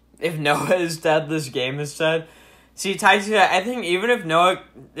 If Noah is dead, this game is dead. See, Tight Too Tight, I think even if Noah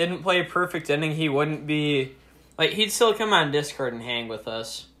didn't play a perfect inning, he wouldn't be... Like, he'd still come on Discord and hang with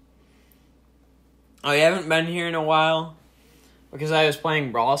us. Oh, you haven't been here in a while? Because I was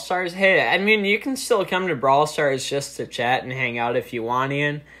playing Brawl Stars? Hey, I mean, you can still come to Brawl Stars just to chat and hang out if you want,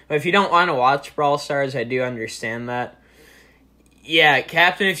 Ian. But if you don't want to watch Brawl Stars, I do understand that. Yeah,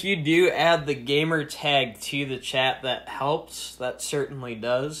 Captain, if you do add the gamer tag to the chat, that helps. That certainly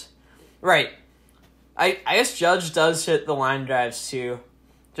does. Right. I guess Judge does hit the line drives, too.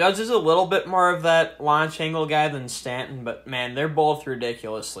 Judge is a little bit more of that launch angle guy than Stanton, but, man, they're both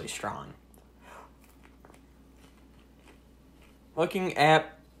ridiculously strong. Looking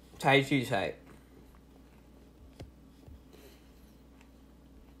at Tight Too Tight.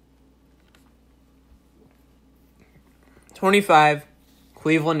 $25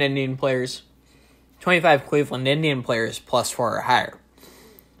 Cleveland Indian players. 25 Cleveland Indian players +4 or higher.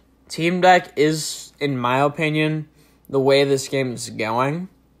 Team deck is, in my opinion, the way this game is going.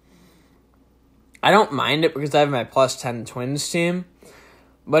 I don't mind it because I have my +10 Twins team,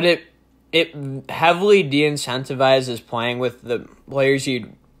 but it heavily de-incentivizes playing with the players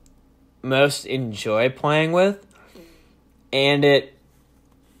you'd most enjoy playing with, and it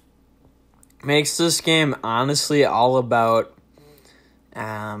makes this game honestly all about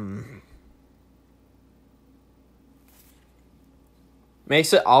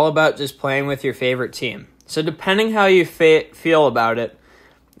makes it all about just playing with your favorite team. So depending how you feel about it,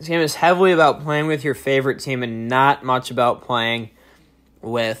 this game is heavily about playing with your favorite team and not much about playing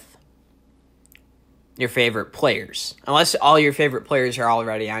with your favorite players. Unless all your favorite players are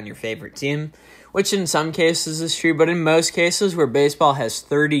already on your favorite team, which in some cases is true, but in most cases where baseball has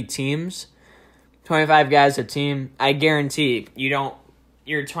 30 teams, 25 guys a team, I guarantee your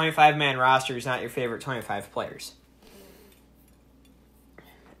 25-man roster is not your favorite 25 players.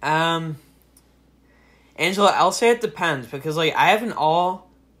 Angela, I'll say it depends, because like I have an all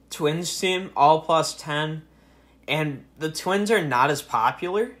Twins team, all +10, and the Twins are not as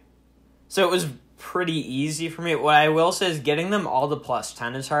popular, so it was pretty easy for me. What I will say is getting them all to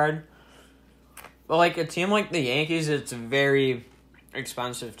 +10 is hard, but like a team like the Yankees, it's very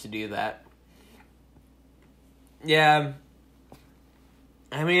expensive to do that. Yeah,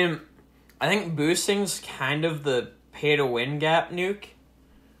 I mean, I think boosting's kind of the pay-to-win gap, Nuke.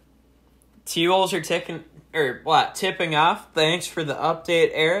 T-rolls are tipping off. Thanks for the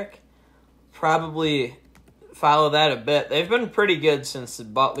update, Eric. probably follow that a bit. They've been pretty good since the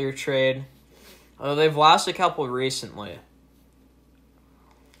Butler trade, although they've lost a couple recently.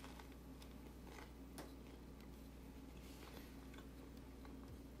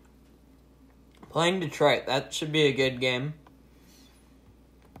 Playing Detroit, that should be a good game.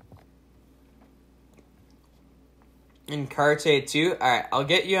 And Carte too. Alright, I'll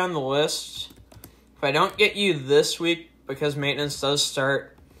get you on the list. If I don't get you this week, because maintenance does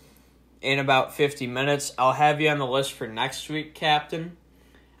start in about 50 minutes, I'll have you on the list for next week, Captain.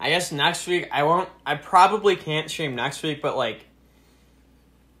 I guess next week, I probably can't stream next week, but like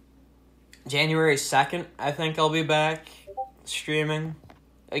January 2nd, I think I'll be back streaming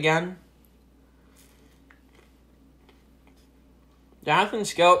again. Jonathan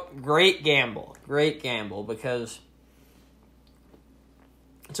Scope, great gamble, because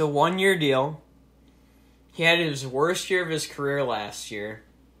it's a 1-year deal. He had his worst year of his career last year,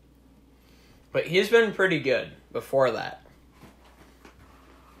 but he's been pretty good before that.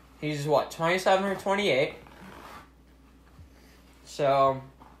 He's, 27 or 28? So,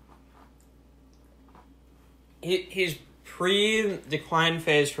 he's pre-decline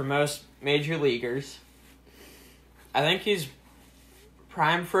phase for most major leaguers. I think he's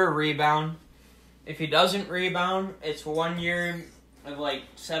prime for a rebound. If he doesn't rebound, it's 1 year of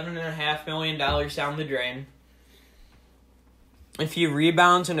 $7.5 million down the drain. If he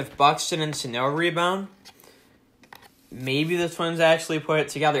rebounds and if Buxton and Sano rebound, maybe the Twins actually put it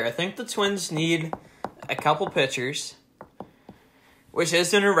together. I think the Twins need a couple pitchers, which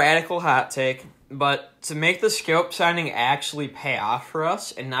isn't a radical hot take, but to make the Scope signing actually pay off for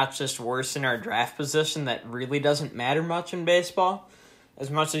us and not just worsen our draft position that really doesn't matter much in baseball,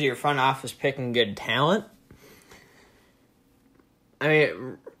 as much as your front office picking good talent. I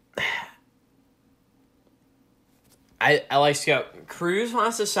mean, I like Scope. Cruz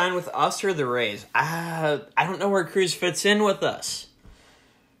wants to sign with us or the Rays. I don't know where Cruz fits in with us.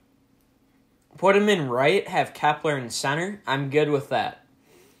 Put him in right, have Kepler in center. I'm good with that.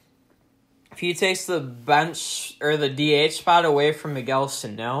 If he takes the bench or the DH spot away from Miguel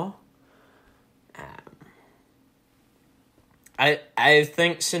Sano, I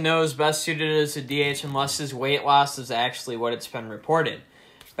think Sano is best suited as a DH unless his weight loss is actually what it's been reported.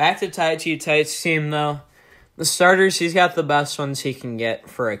 Back to Taiti's team, though. The starters, he's got the best ones he can get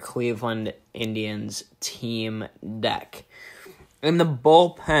for a Cleveland Indians team deck. In the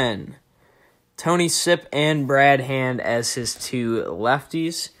bullpen, Tony Sipp and Brad Hand as his two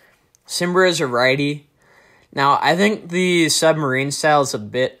lefties. Simber is a righty. Now, I think the submarine style is a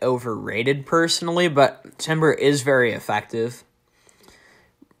bit overrated personally, but Simber is very effective.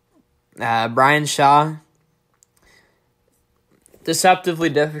 Brian Shaw, deceptively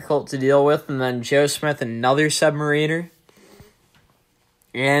difficult to deal with, and then Joe Smith, another submariner.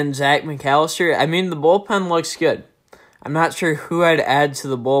 And Zach McAllister. I mean, the bullpen looks good. I'm not sure who I'd add to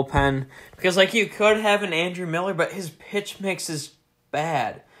the bullpen, because you could have an Andrew Miller, but his pitch mix is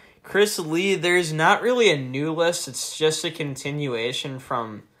bad. Chris Lee, there's not really a new list. It's just a continuation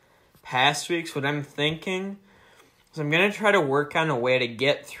from past weeks. What I'm thinking is I'm going to try to work on a way to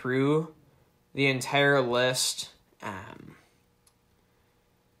get through the entire list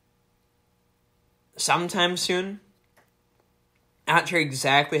sometime soon. Not sure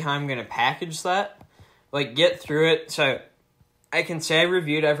exactly how I'm going to package that. Get through it so I can say I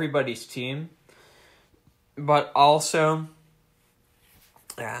reviewed everybody's team, but also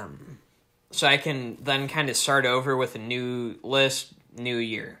so I can then kind of start over with a new list, new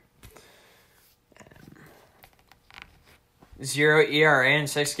year. 0 ERA in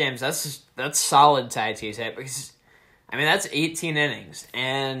 6 games. That's solid, Tatis, because that's 18 innings,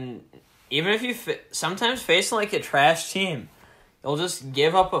 and even if you sometimes facing a trash team, you'll just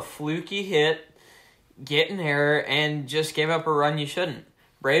give up a fluky hit, get an error, and just give up a run you shouldn't.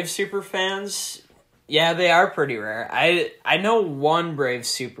 Brave super fans, yeah, they are pretty rare. I know one Brave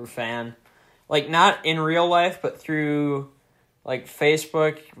super fan, not in real life, but through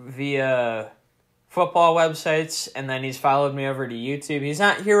Facebook via football websites, and then he's followed me over to YouTube. He's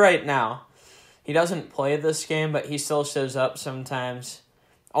not here right now. He doesn't play this game, but he still shows up sometimes.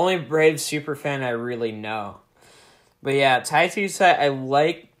 Only Brave super fan I really know. But yeah, Tatis, I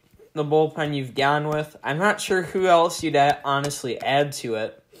like the bullpen you've gone with. I'm not sure who else you'd honestly add to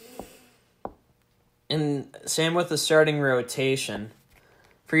it. And same with the starting rotation.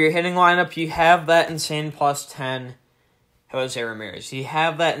 For your hitting lineup, you have that insane +10 Jose Ramirez. You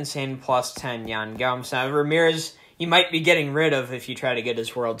have that insane +10 Yan Gomes. Now, Ramirez, you might be getting rid of if you try to get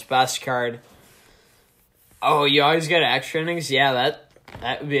his world's best card. Oh, you always get extra innings? Yeah,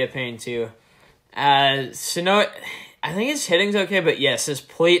 that would be a pain too. Sano, I think his hitting's okay, but yes, his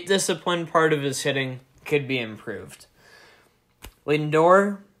plate discipline part of his hitting could be improved.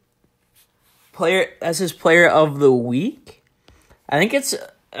 Lindor, as his player of the week, I think it's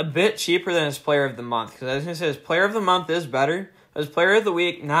a bit cheaper than his player of the month. Because I was going to say his player of the month is better. His player of the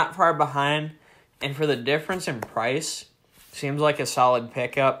week, not far behind. And for the difference in price, seems like a solid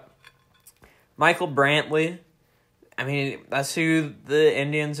pickup. Michael Brantley, I mean, that's who the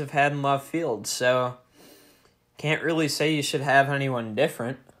Indians have had in left field. So, can't really say you should have anyone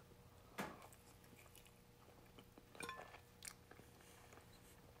different.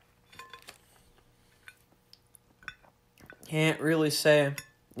 Can't really say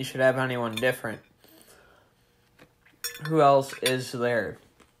you should have anyone different. Who else is there?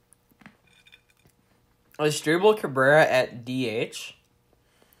 Asdrubal Cabrera at DH.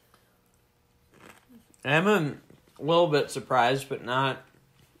 I'm a little bit surprised, but not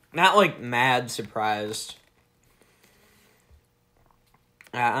like mad surprised.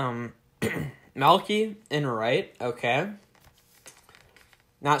 Melky in right, okay.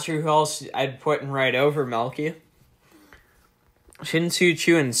 Not sure who else I'd put in right over Melky. Shin-Soo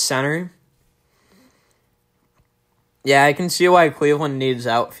Choo in center. Yeah, I can see why Cleveland needs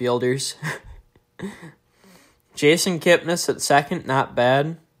outfielders. Jason Kipnis at second, not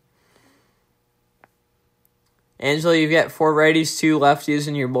bad. Angela, you've got 4 righties, 2 lefties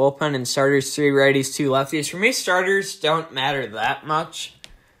in your bullpen, and starters 3 righties, 2 lefties. For me, starters don't matter that much,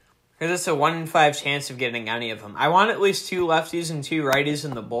 because it's a 1 in 5 chance of getting any of them. I want at least 2 lefties and 2 righties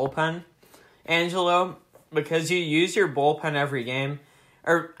in the bullpen, Angelo, because you use your bullpen every game.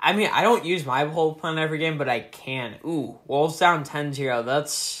 Or, I mean, I don't use my bullpen every game, but I can. Ooh, Wolves down 10-0.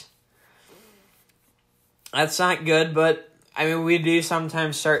 That's not good, but, I mean, we do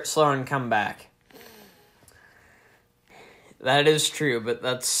sometimes start slow and come back. That is true, but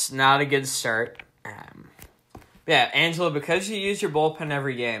that's not a good start. Yeah, Angela, because you use your bullpen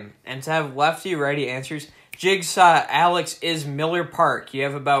every game, and to have lefty-righty answers, Jigsaw, Alex, is Miller Park. You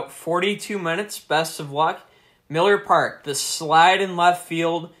have about 42 minutes, best of luck. Miller Park, the slide in left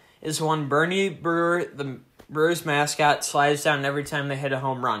field is one Bernie Brewer, the Brewers mascot, slides down every time they hit a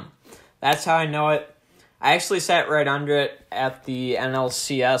home run. That's how I know it. I actually sat right under it at the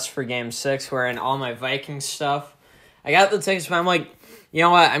NLCS for Game 6 wearing all my Vikings stuff. I got the tickets, but I'm like, you know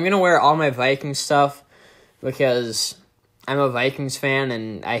what? I'm going to wear all my Vikings stuff because I'm a Vikings fan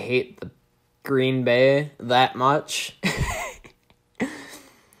and I hate the Green Bay that much.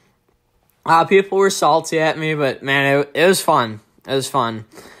 A lot of people were salty at me, but man, it was fun. It was fun.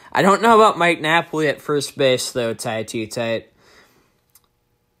 I don't know about Mike Napoli at first base, though, tight.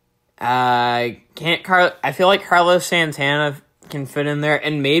 I feel like Carlos Santana can fit in there,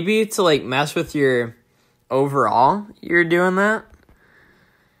 and maybe to like mess with your overall, you're doing that.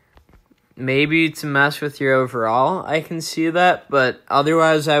 Maybe to mess with your overall, I can see that, but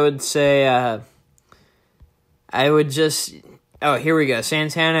otherwise, I would say I would just. Oh, here we go.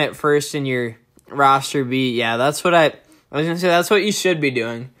 Santana at first in your roster B. Yeah, that's what I was gonna say. That's what you should be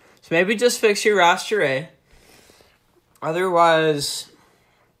doing. So maybe just fix your roster A. Otherwise.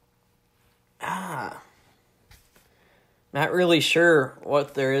 Not really sure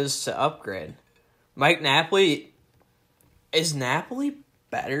what there is to upgrade. Mike Napoli, is Napoli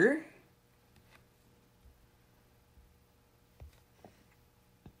better?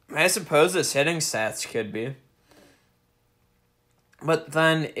 I suppose his hitting stats could be. But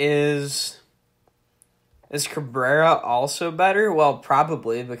then is Cabrera also better? Well,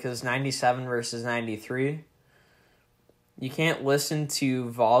 probably, because 97 versus 93. You can't listen to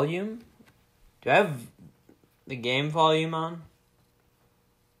volume. Do I have the game volume on?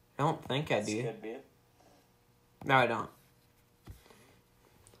 I don't think I do. No, I don't.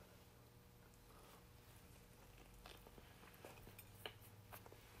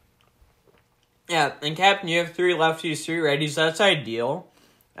 Yeah, and Captain, you have 3 lefties, 3 righties. That's ideal.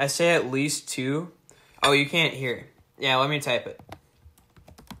 I say at least 2. Oh, you can't hear. Yeah, let me type it.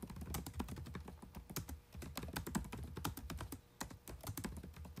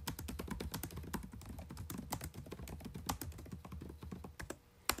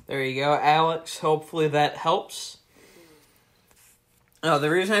 There you go, Alex. Hopefully that helps. Oh, the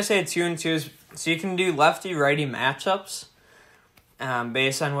reason I say 2 and 2 is so you can do lefty-righty matchups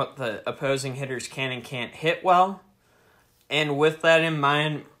based on what the opposing hitters can and can't hit well. And with that in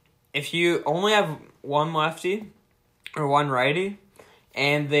mind, if you only have one lefty or one righty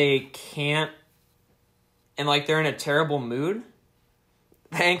and they can't, and like they're in a terrible mood,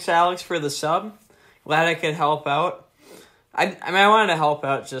 thanks, Alex, for the sub. Glad I could help out. I mean, I wanted to help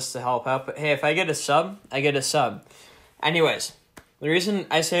out just to help out, but hey, if I get a sub, I get a sub. Anyways, the reason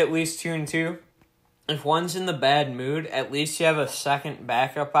I say at least 2 and 2 if one's in the bad mood, at least you have a second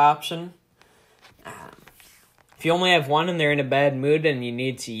backup option. If you only have one and they're in a bad mood and you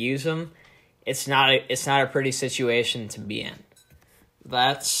need to use them, it's not a pretty situation to be in.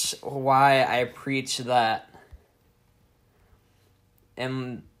 That's why I preach that.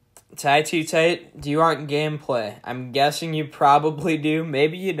 And Tie Too Tight, do you want gameplay? I'm guessing you probably do.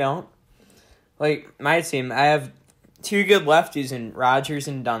 Maybe you don't. Like, my team, I have 2 good lefties in Rogers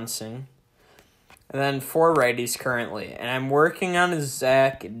and Dunsing. And then 4 righties currently. And I'm working on a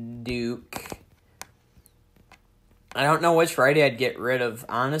Zach Duke. I don't know which righty I'd get rid of.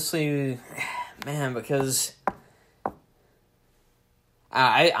 Honestly, man, because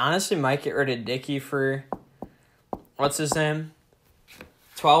I honestly might get rid of Dickey for, what's his name?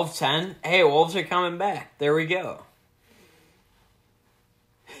 12-10. Hey, Wolves are coming back. There we go.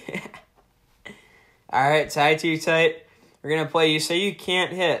 All right, Tie Too Tight. We're going to play. You say you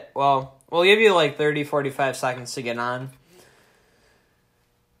can't hit. Well, we'll give you like 30, 45 seconds to get on.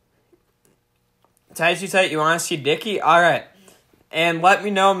 Tie Too Tight, you want to see Dickey? All right. And let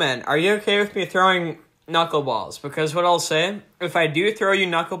me know, man. Are you okay with me throwing knuckleballs? Because what I'll say, if I do throw you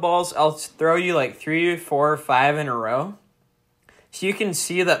knuckleballs, I'll throw you like 3, 4, 5 in a row. So you can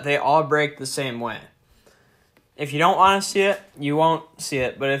see that they all break the same way. If you don't want to see it, you won't see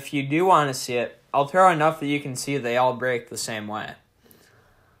it. But if you do want to see it, I'll throw enough that you can see they all break the same way.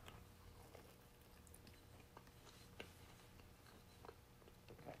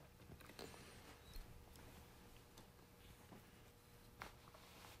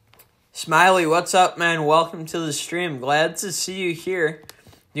 Smiley, what's up, man? Welcome to the stream. Glad to see you here.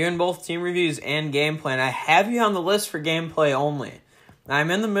 Doing both team reviews and gameplay. And I have you on the list for gameplay only.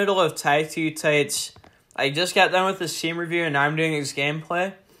 I'm in the middle of Tie Too Tight's. I just got done with this team review and now I'm doing his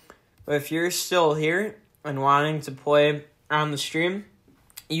gameplay. But if you're still here and wanting to play on the stream,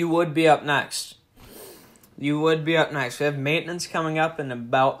 you would be up next. You would be up next. We have maintenance coming up in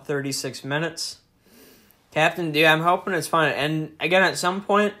about 36 minutes. Captain D, I'm hoping it's fun. And again, at some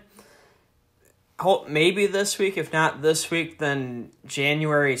point, maybe this week, if not this week, then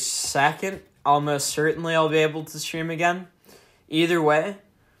January 2nd, almost certainly I'll be able to stream again. Either way,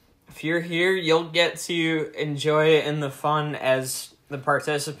 if you're here, you'll get to enjoy it in the fun as the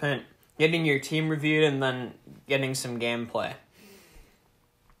participant, getting your team reviewed and then getting some gameplay.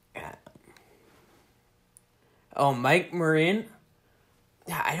 Oh, Mike Marine?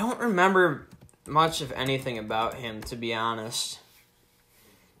 Yeah, I don't remember much of anything about him, to be honest.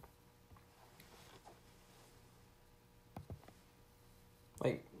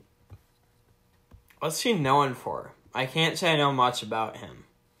 Like, what's he known for? I can't say I know much about him.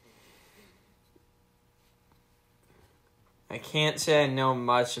 I can't say I know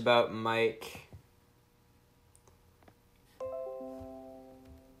much about Mike.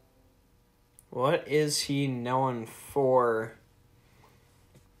 What is he known for?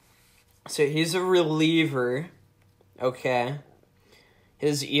 So he's a reliever. Okay.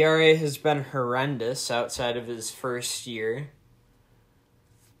 His ERA has been horrendous outside of his first year.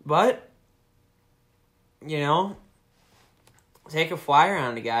 But, you know, take a flyer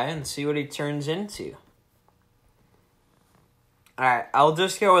on the guy and see what he turns into. Alright, I'll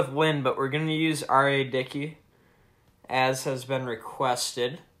just go with Lynn, but we're going to use R.A. Dickey, as has been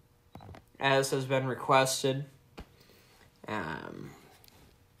requested.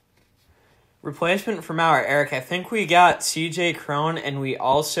 Replacement for Mauer, Eric, I think we got C.J. Crone, and we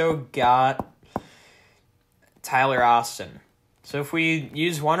also got Tyler Austin. So if we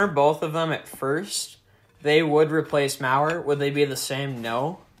use one or both of them at first, they would replace Mauer. Would they be the same?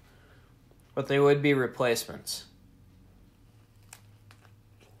 No. But they would be replacements.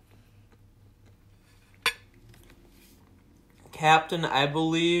 Captain, I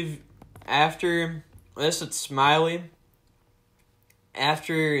believe after this, it's Smiley.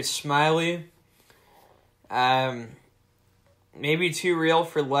 After Smiley, maybe Too Real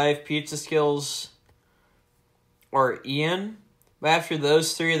for Life, Pizza Skills, or Ian. But after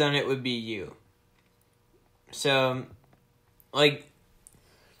those 3, then it would be you. So, like,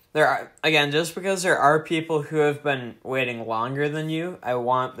 there are, again, just because there are people who have been waiting longer than you, I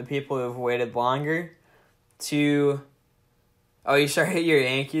want the people who have waited longer to... Oh, you started your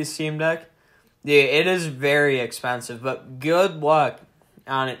Yankees team deck? Yeah, it is very expensive, but good luck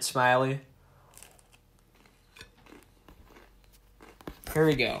on it, Smiley. Here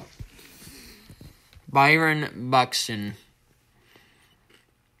we go. Byron Buxton.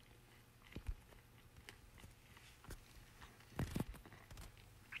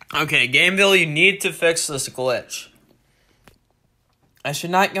 Okay, Gameville, you need to fix this glitch. I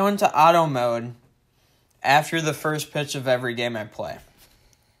should not go into auto mode after the first pitch of every game I play.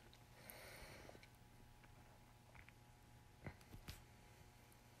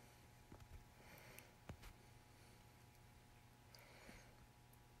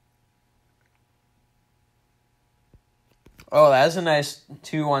 Oh, that was a nice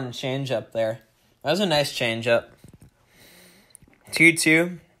 2-1 change-up there. That was a nice change-up. 2-2.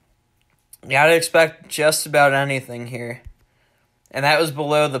 You gotta expect just about anything here. And that was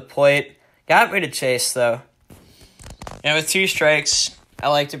below the plate. Got me to chase, though. And with 2 strikes, I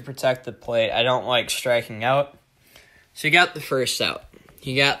like to protect the plate. I don't like striking out. So you got the first out.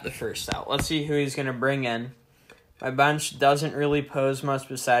 Let's see who he's going to bring in. My bench doesn't really pose much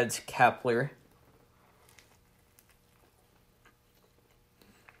besides Kepler.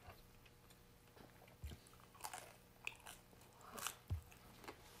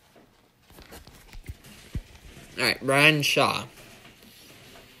 All right, Brian Shaw.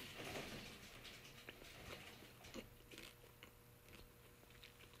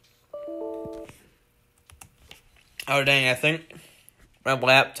 Oh, dang, I think my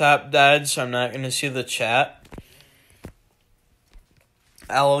laptop died, so I'm not going to see the chat.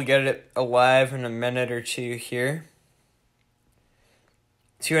 I'll get it alive in a minute or two here.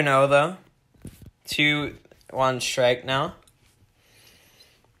 2-0, though. 2-1 strike now.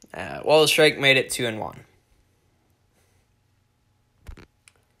 The strike made it 2-1.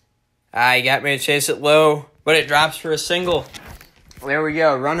 He got me to chase it low, but it drops for a single. There we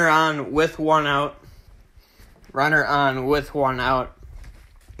go. Runner on with 1 out.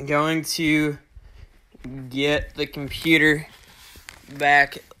 Going to get the computer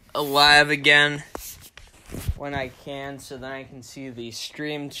back alive again when I can, so then I can see the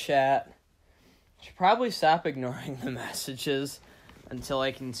stream chat. Should probably stop ignoring the messages until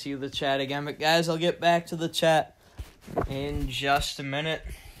I can see the chat again. But guys, I'll get back to the chat in just a minute.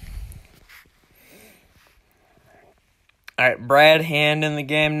 Alright, Brad Hand in the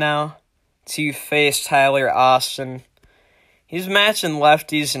game now to face Tyler Austin. He's matching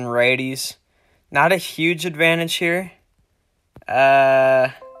lefties and righties. Not a huge advantage here.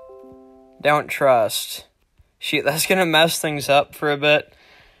 Don't trust. Shoot, that's going to mess things up for a bit.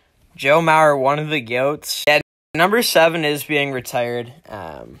 Joe Mauer, one of the GOATs. Yeah, number 7 is being retired.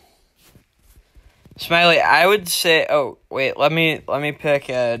 Smiley, I would say... Oh, wait, let me pick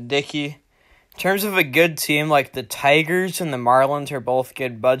Dickey. In terms of a good team, like the Tigers and the Marlins are both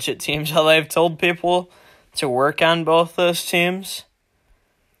good budget teams. Although I've told people to work on both those teams,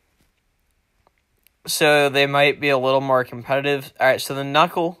 so they might be a little more competitive. All right, so the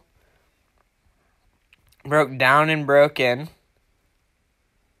knuckle broke down and broke in.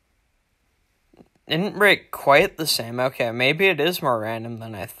 Didn't break quite the same. Okay, maybe it is more random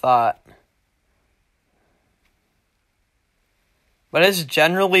than I thought. But it's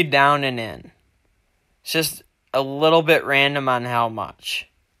generally down and in. It's just a little bit random on how much.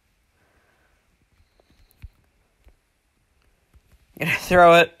 Gonna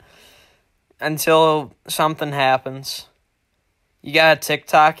throw it until something happens. You got a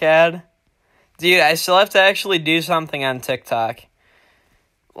TikTok ad? Dude, I still have to actually do something on TikTok.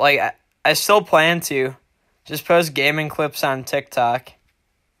 Like, I still plan to. Just post gaming clips on TikTok.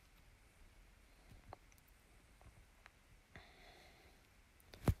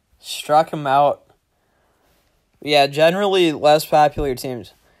 Struck him out. Yeah, generally less popular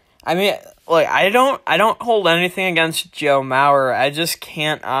teams. I mean, look, I don't hold anything against Joe Mauer. I just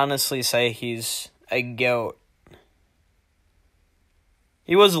can't honestly say he's a GOAT.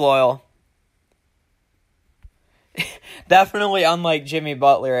 He was loyal. Definitely unlike Jimmy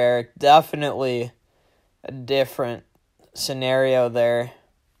Butler, Eric. Definitely a different scenario there.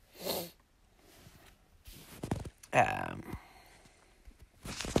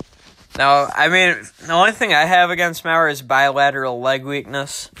 No, I mean, the only thing I have against Mauer is bilateral leg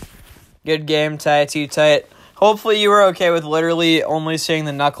weakness. Good game, tie, too tight. Hopefully you were okay with literally only seeing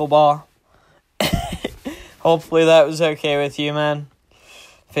the knuckleball. Hopefully that was okay with you, man.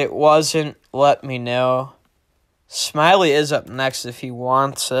 If it wasn't, let me know. Smiley is up next if he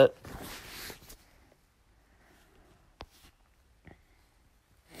wants it.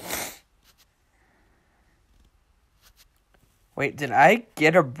 Wait, did I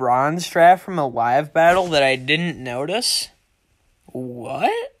get a bronze draft from a live battle that I didn't notice?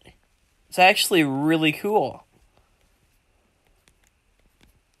 What? It's actually really cool.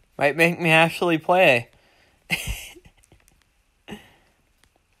 Might make me actually play.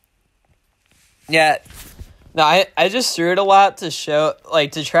 Yeah. No, I just threw it a lot to show,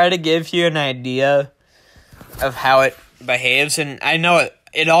 like, to try to give you an idea of how it behaves. And I know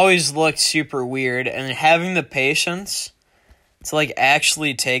it always looks super weird. And having the patience to, like,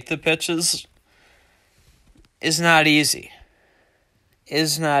 actually take the pitches is not easy.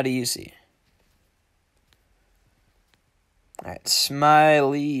 Alright,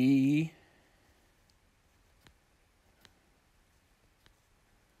 Smiley.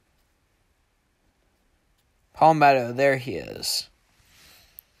 Palmetto, there he is.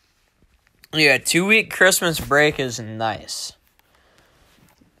 Yeah, 2-week Christmas break is nice.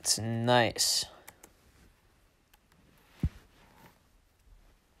 It's nice.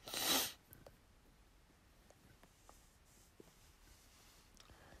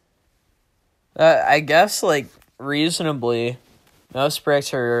 I guess, like, reasonably, most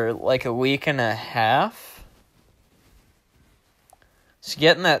breaks are, like, a week and a half. So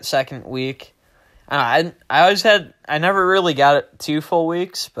getting that second week, I never really got it 2 full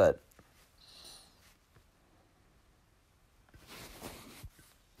weeks, but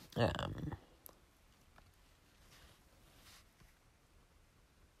no,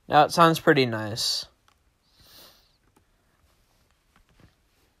 it sounds pretty nice.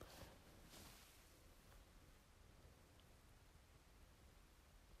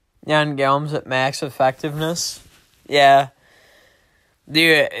 Jan Gelms at max effectiveness. Yeah.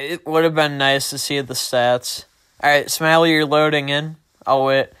 Dude, it would have been nice to see the stats. Alright, Smiley, you're loading in. I'll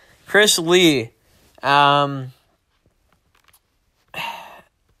wait. Chris Lee. Remind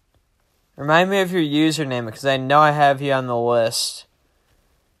me of your username, because I know I have you on the list.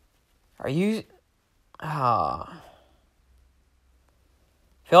 Are you... I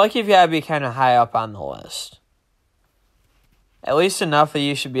feel like you've got to be kind of high up on the list. At least enough that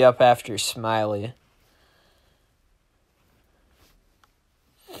you should be up after Smiley.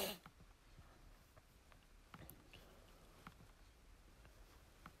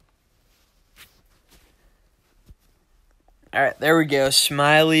 Alright, there we go.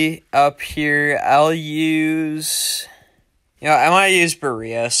 Smiley up here. I'll use... I want to use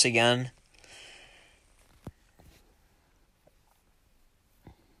Barrios again.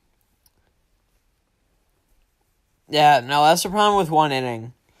 Yeah, no, that's the problem with one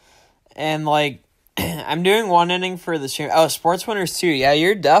inning. And, like, I'm doing one inning for the stream. Oh, Sports Winners 2. Yeah,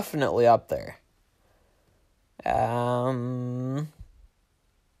 you're definitely up there. Well,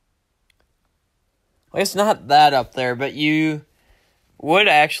 it's not that up there, but you would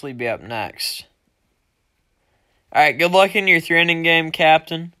actually be up next. Alright, good luck in your 3-inning game,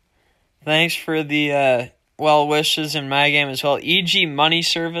 Captain. Thanks for the well wishes in my game as well. EG Money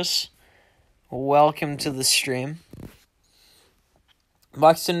Service, welcome to the stream.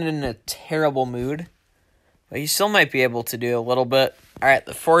 Buxton in a terrible mood, but he still might be able to do a little bit. Alright,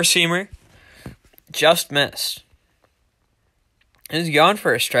 the 4-seamer just missed. He's going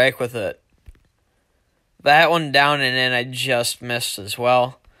for a strike with it. That one down and in, I just missed as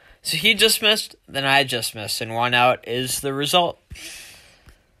well. So he just missed, then I just missed, and 1 out is the result.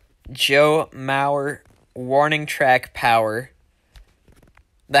 Joe Mauer, warning track power.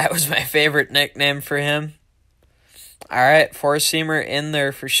 That was my favorite nickname for him. Alright, 4-seamer in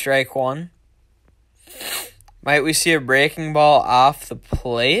there for strike 1. Might we see a breaking ball off the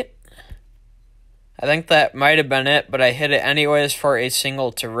plate? I think that might have been it, but I hit it anyways for a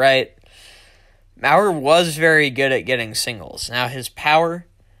single to right. Mauer was very good at getting singles. Now his power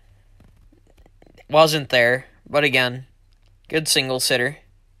wasn't there, but again, good single sitter.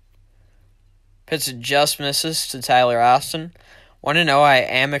 Pitch just misses to Tyler Austin. 1-0, I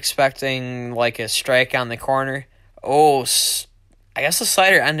am expecting like a strike on the corner. Oh, I guess the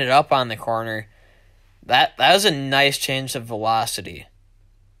slider ended up on the corner. That was a nice change of velocity.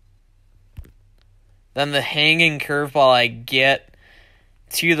 Then the hanging curveball I get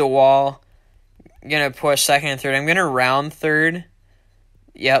to the wall. I'm going to push second and third. I'm going to round third.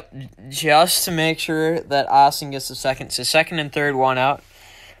 Yep, just to make sure that Austin gets the second. So second and third, 1 out.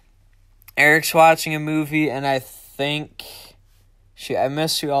 Eric's watching a movie, and I think... I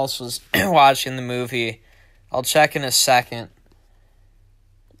missed who else was watching the movie. I'll check in a second.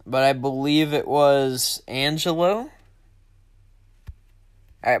 But I believe it was Angelo.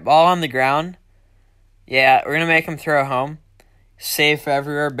 Alright, ball on the ground. Yeah, we're going to make him throw home. Safe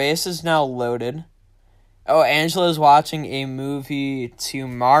everywhere. Base is now loaded. Oh, Angelo's watching a movie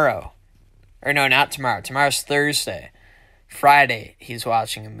tomorrow. Or no, not tomorrow. Tomorrow's Thursday. Friday, he's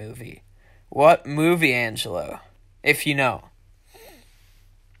watching a movie. What movie, Angelo? If you know.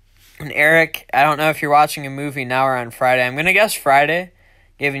 And Eric, I don't know if you're watching a movie now or on Friday. I'm going to guess Friday,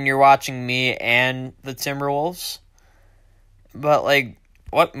 given you're watching me and the Timberwolves. But, like,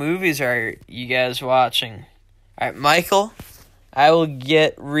 what movies are you guys watching? All right, Michael, I will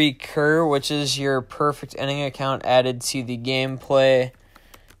get Recur, which is your perfect inning account, added to the gameplay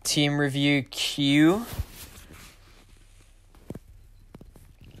team review queue.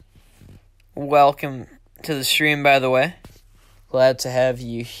 Welcome to the stream, by the way. Glad to have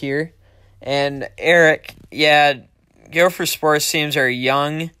you here. And Eric, yeah, Go for Sports teams are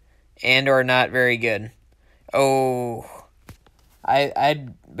young and or not very good. Oh, I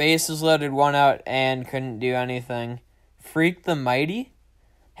bases loaded, one out, and couldn't do anything. Freak the Mighty?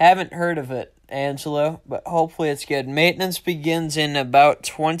 Haven't heard of it, Angelo, but hopefully it's good. Maintenance begins in about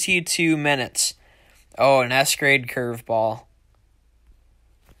 22 minutes. Oh, an S-grade curveball.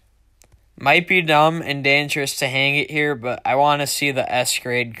 Might be dumb and dangerous to hang it here, but I want to see the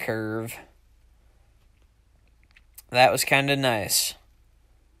S-grade curve. That was kind of nice.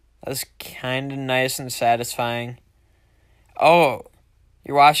 That was kind of nice and satisfying. Oh,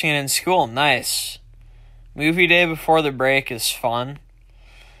 you're watching it in school. Nice. Movie day before the break is fun.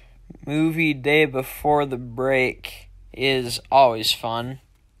 Movie day before the break is always fun.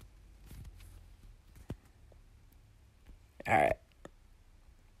 Alright.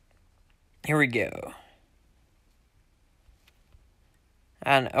 Here we go.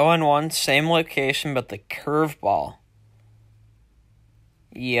 On 0-1, same location, but the curveball.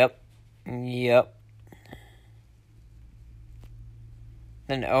 Yep. Then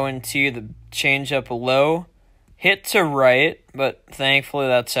 0-2, the changeup low. Hit to right, but thankfully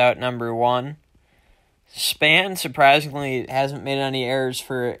that's out number 1. Span, surprisingly, hasn't made any errors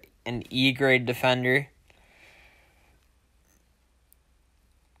for an E-grade defender.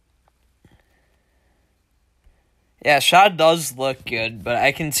 Yeah, shot does look good, but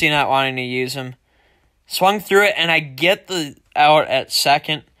I can see not wanting to use him. Swung through it, and I get the out at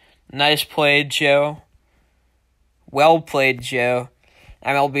second. Nice play, Joe. Well played, Joe.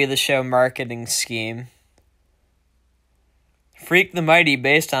 MLB The Show marketing scheme. Freak the Mighty,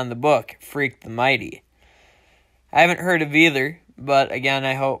 based on the book, Freak the Mighty. I haven't heard of either, but again,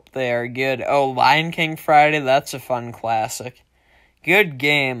 I hope they are good. Oh, Lion King Friday, that's a fun classic. Good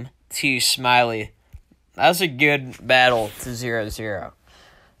game to Smiley. That was a good battle to 0-0.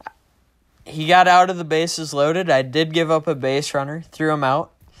 He got out of the bases loaded. I did give up a base runner, threw him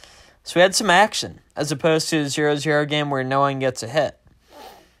out. So we had some action, as opposed to a 0-0 game where no one gets a hit.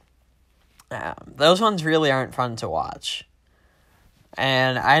 Those ones really aren't fun to watch.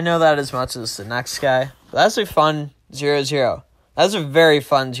 And I know that as much as the next guy. But that's a fun 0-0. That's a very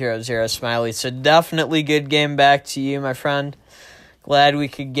fun 0-0, Smiley. So definitely good game back to you, my friend. Glad we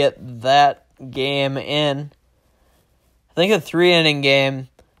could get that game in. I think a 3-inning game,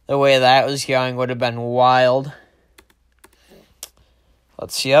 the way that was going, would have been wild.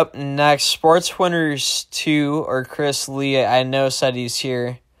 Let's see, up next, Sports Winners 2, or Chris Lee, I know said he's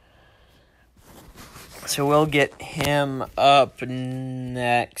here. So we'll get him up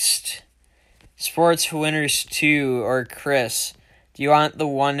next. Sports Winners 2, or Chris, do you want the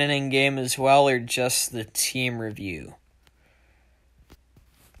 1-inning game as well, or just the team review?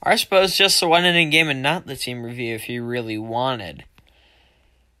 Or I suppose just the 1-inning game and not the team review if you really wanted.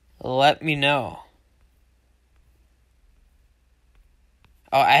 Let me know.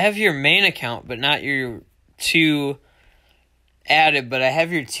 Oh, I have your main account, but not your 2 added, but I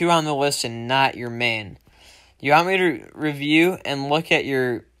have your 2 on the list and not your main. Do you want me to review and look at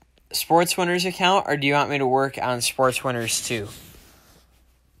your Sports Winners account, or do you want me to work on Sports Winners 2?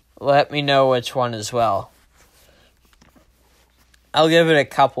 Let me know which one as well. I'll give it a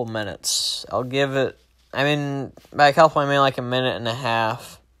couple minutes. By a couple I mean like a minute and a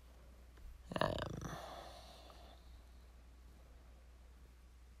half.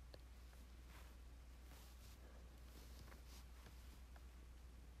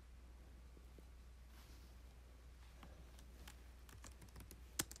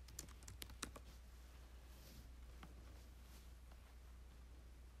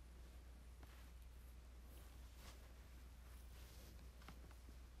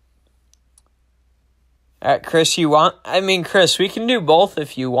 Chris, Chris, we can do both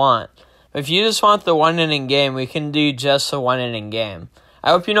if you want. If you just want the 1-inning game, we can do just the 1-inning game. I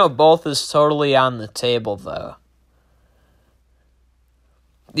hope you know both is totally on the table, though.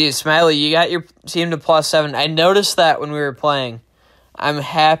 Dude, Smiley, you got your team to +7. I noticed that when we were playing. I'm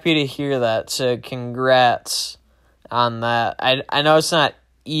happy to hear that, so congrats on that. I know it's not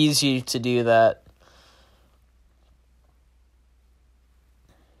easy to do that.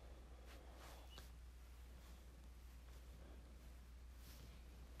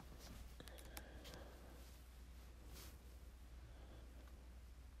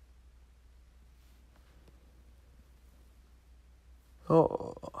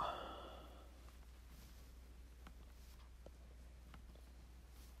 Oh.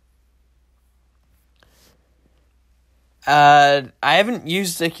 I haven't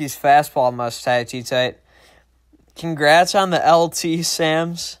used Dickey's fastball much, too tight. Congrats on the LT,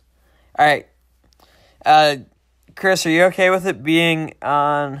 Sams. Alright. Chris, are you okay with it being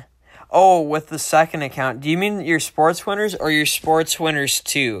on... Oh, with the second account. Do you mean your Sports Winners or your Sports Winners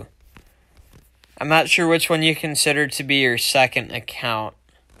 2? I'm not sure which one you consider to be your second account.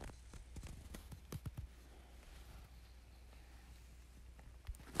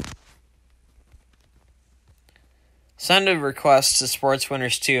 Send a request to Sports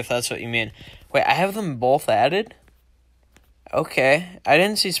Winners 2 if that's what you mean. Wait, I have them both added? Okay. I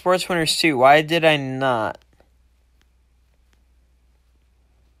didn't see Sports Winners 2. Why did I not?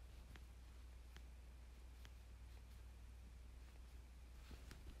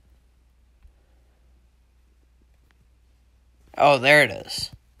 Oh, there it is.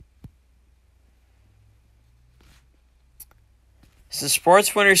 So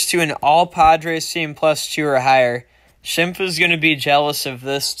Sports Winners 2, an all Padres team plus 2 or higher. Schimpf is going to be jealous of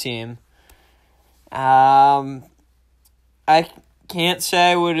this team. I can't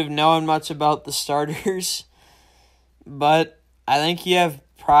say I would have known much about the starters, but I think you have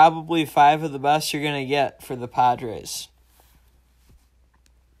probably 5 of the best you're going to get for the Padres.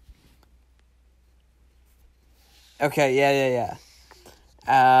 Okay, yeah.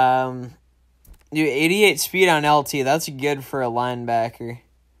 Do 88 speed on LT. That's good for a linebacker.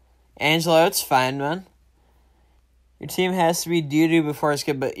 Angelo, it's fine, man. Your team has to be doo-doo before it's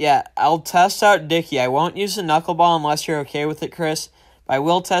good. But, yeah, I'll test out Dickey. I won't use the knuckleball unless you're okay with it, Chris. But I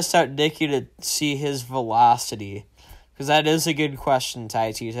will test out Dickey to see his velocity. Because that is a good question,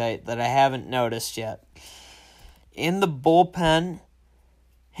 Tight that I haven't noticed yet. In the bullpen,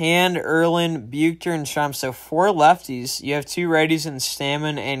 Hand, Erlin, Buchter, and Schramm. So 4 lefties. You have 2 righties in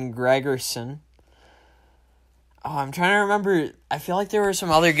Stammen and Gregerson. Oh, I'm trying to remember. I feel like there were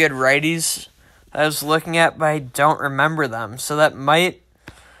some other good righties I was looking at, but I don't remember them. So that might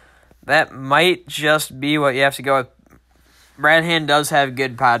just be what you have to go with. Brad Hand does have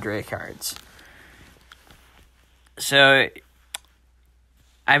good Padre cards. So,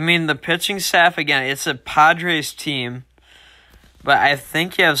 I mean, the pitching staff, again, it's a Padres team. But I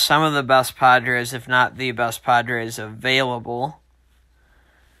think you have some of the best Padres, if not the best Padres available.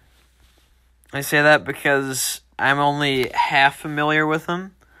 I say that because I'm only half familiar with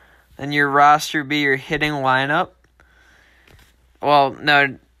them. Then your roster be your hitting lineup. Well,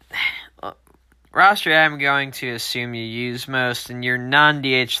 no. Roster I'm going to assume you use most in your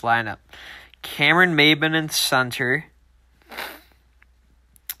non-DH lineup. Cameron Maben in center.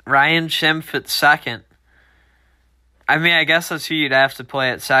 Ryan Schimpf at second. I mean, I guess that's who you'd have to play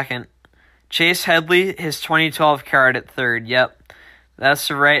at second. Chase Headley, his 2012 card at third. Yep, that's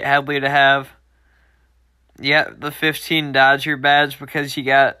the right Headley to have. Yep, the 15 Dodger badge because you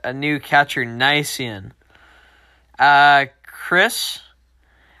got a new catcher, Nysian. Chris,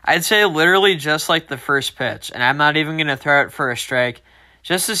 I'd say literally just like the first pitch, and I'm not even going to throw it for a strike,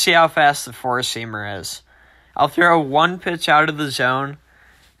 just to see how fast the four-seamer is. I'll throw one pitch out of the zone.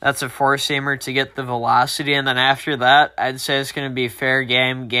 That's a four-seamer to get the velocity, and then after that, I'd say it's going to be fair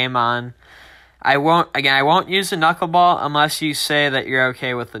game, game on. I won't use the knuckleball unless you say that you're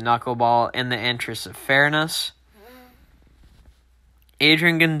okay with the knuckleball in the interest of fairness.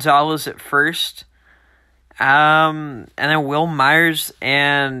 Adrian Gonzalez at first. And then Will Myers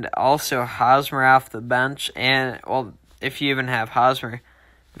and also Hosmer off the bench. And, well, if you even have Hosmer.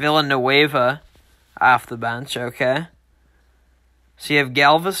 Villanueva off the bench, okay? So you have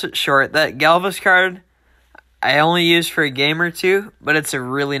Galvis at short. That Galvis card, I only use for a game or two, but it's a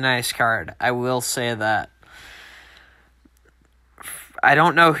really nice card. I will say that. I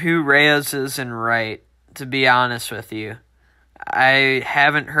don't know who Reyes is in right, to be honest with you. I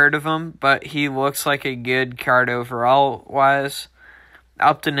haven't heard of him, but he looks like a good card overall-wise.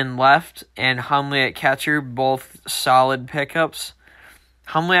 Upton in left and Hundley at catcher, both solid pickups.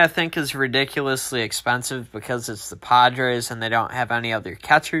 Hundley, I think, is ridiculously expensive because it's the Padres and they don't have any other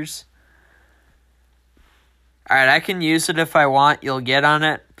catchers. Alright, I can use it if I want. You'll get on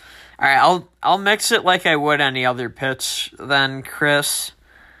it. Alright, I'll mix it like I would any other pitch then, Chris.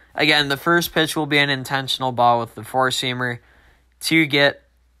 Again, the first pitch will be an intentional ball with the four-seamer to get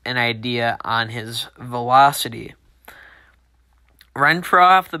an idea on his velocity. Renfroe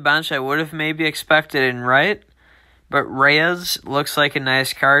off the bench, I would have maybe expected in right. But Reyes looks like a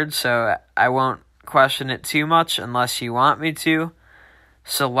nice card, so I won't question it too much unless you want me to.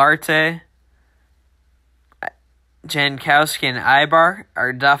 Solarte, Jankowski, and Ibar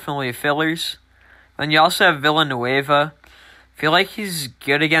are definitely fillers. Then you also have Villanueva. I feel like he's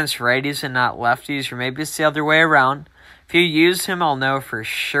good against righties and not lefties, or maybe it's the other way around. If you use him, I'll know for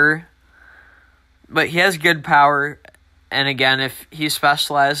sure. But he has good power, and again, if he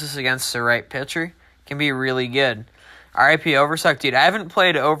specializes against the right pitcher, can be really good. RIP Oversuck, dude. I haven't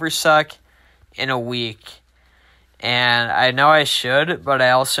played Oversuck in a week. And I know I should, but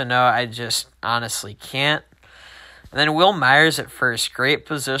I also know I just honestly can't. And then Will Myers at first. Great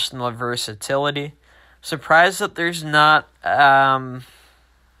positional versatility. Surprised that there's not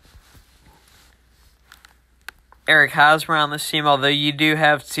Eric Hosmer on this team, although you do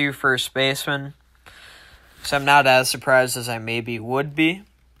have 2 first basemen. So I'm not as surprised as I maybe would be.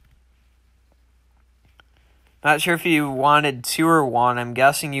 Not sure if you wanted 2 or 1. I'm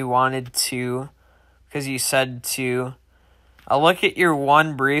guessing you wanted 2 because you said 2. I'll look at your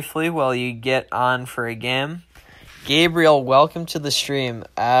 1 briefly while you get on for a game. Gabriel, welcome to the stream.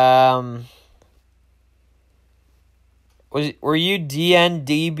 Were you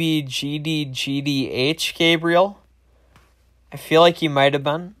DNDBGDGDH, Gabriel? I feel like you might have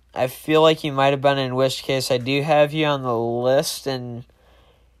been. In which case I do have you on the list, and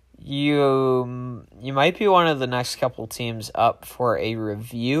you might be one of the next couple teams up for a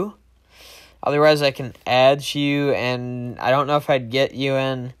review. Otherwise, I can add you, and I don't know if I'd get you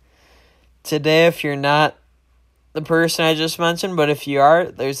in today if you're not the person I just mentioned, but if you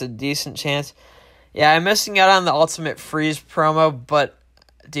are, there's a decent chance. Yeah, I'm missing out on the Ultimate Freeze promo, but,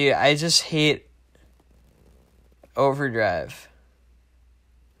 dude, I just hate Overdrive.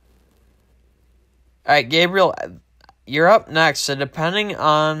 Alright, Gabriel, you're up next, so depending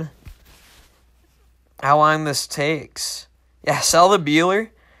on how long this takes. Yeah, sell the Bueller.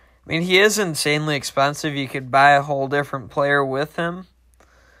 I mean, he is insanely expensive. You could buy a whole different player with him.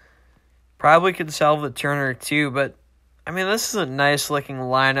 Probably could sell the Turner too, but I mean, this is a nice looking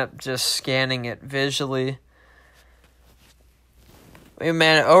lineup just scanning it visually. I mean,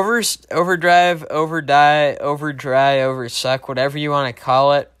 man, overdrive, overdie, overdry, oversuck, whatever you want to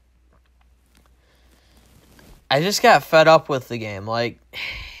call it. I just got fed up with the game. Like,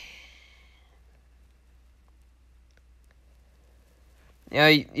 you know,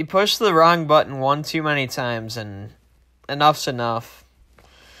 you push the wrong button one too many times, and enough's enough.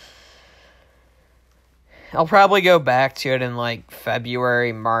 I'll probably go back to it in, like,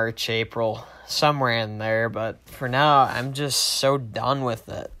 February, March, April, somewhere in there, but for now, I'm just so done with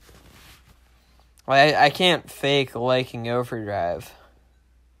it. I can't fake liking Overdrive.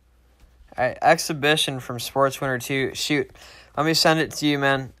 Alright, Exhibition from SportsWinner 2. Shoot, let me send it to you,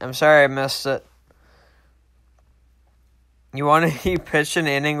 man. I'm sorry I missed it. You want to pitch an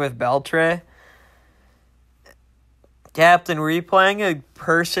inning with Beltre? Captain, were you playing a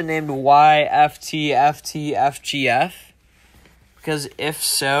person named YFTFTFGF? Because if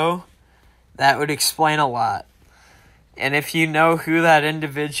so, that would explain a lot. And if you know who that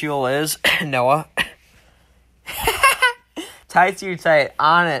individual is, Noah. Tight too tight,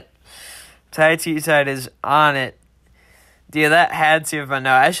 on it. Tight too tight is on it. Dude, that had to have been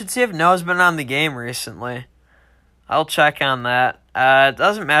Noah. I should see if Noah's been on the game recently. I'll check on that. It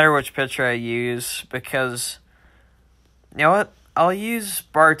doesn't matter which pitcher I use, because... You know what? I'll use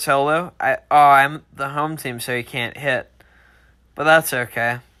Bartolo. I'm the home team, so he can't hit. But that's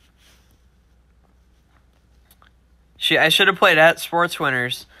okay. I should have played at Sports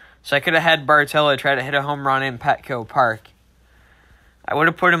Winners, so I could have had Bartolo try to hit a home run in Petco Park. I would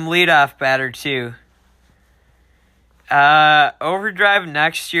have put him leadoff batter, too. Overdrive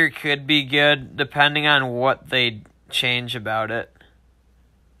next year could be good, depending on what they change about it.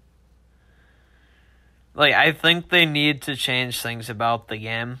 Like, I think they need to change things about the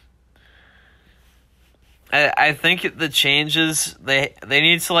game. I think the changes, they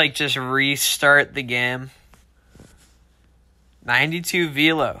need to, like, just restart the game. 92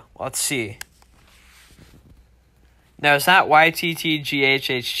 Velo. Let's see. No, it's not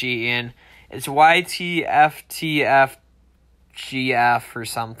YTTGHHG, Ian. It's YTFTFGF or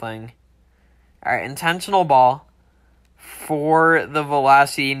something. Alright, intentional ball for the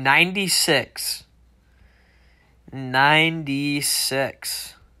velocity, 96.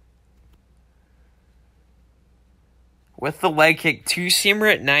 96. With the leg kick,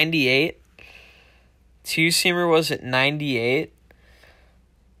 two-seamer at 98. Two-seamer was at 98.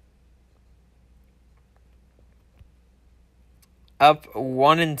 Up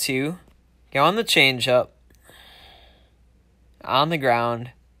 1-2. Go on the changeup. On the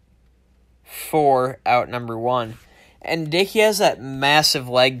ground. 4, out number 1. And Dickey has that massive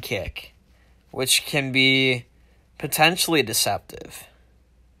leg kick, which can be potentially deceptive.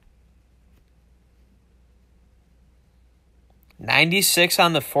 96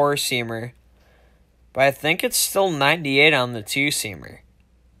 on the four-seamer, but I think it's still 98 on the two-seamer.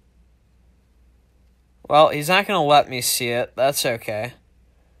 Well, he's not going to let me see it. That's okay.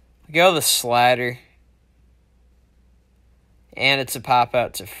 Go the slider. And it's a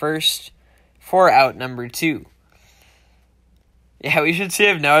pop-out to first for out number 2. Yeah, we should see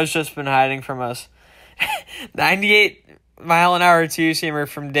if Noah's just been hiding from us. 98-mile-an-hour two-seamer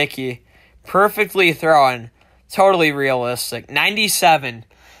from Dickey. Perfectly thrown. Totally realistic. 97.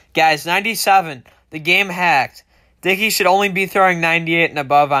 Guys, 97. The game hacked. Dickey should only be throwing 98 and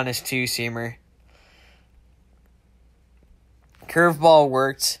above on his two-seamer. Curveball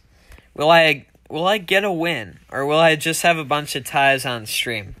worked. Will I will I get a win? Or will I just have a bunch of ties on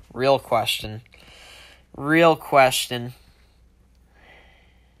stream? Real question. Real question.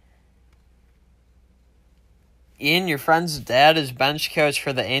 Ian, your friend's dad is bench coach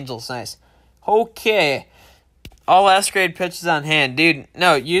for the Angels. Nice. Okay. All last grade pitches on hand. Dude,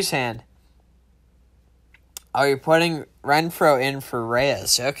 no, use hand. Oh, you're putting Renfroe in for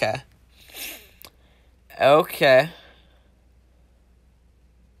Reyes. Okay. Okay.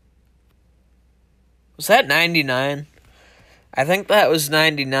 Was that 99? I think that was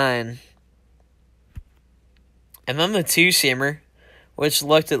 99. And then the two-seamer, which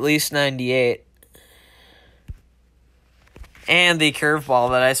looked at least 98. And the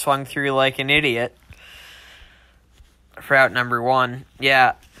curveball that I swung through like an idiot for out number 1.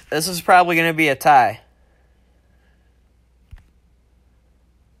 Yeah, this is probably going to be a tie.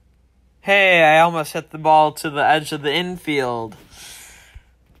 Hey, I almost hit the ball to the edge of the infield.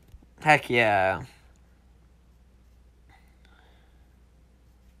 Heck yeah.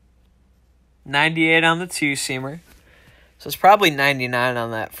 98 on the two-seamer. So it's probably 99 on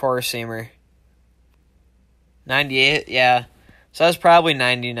that four-seamer. 98, yeah. So that's probably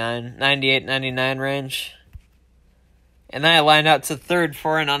 99. 98, 99 range. And then I lined out to third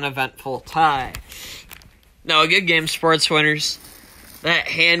for an uneventful tie. No, good game, sports winners. That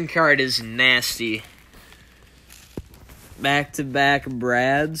hand card is nasty. Back-to-back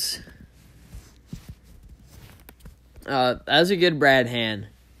Brads. That was a good Brad hand.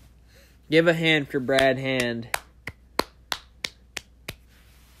 Give a hand for Brad Hand.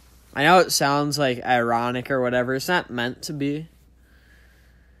 I know it sounds like ironic or whatever. It's not meant to be.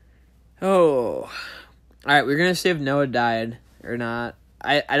 Oh. Alright, we're going to see if Noah died or not.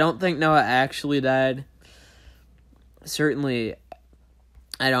 I don't think Noah actually died. Certainly,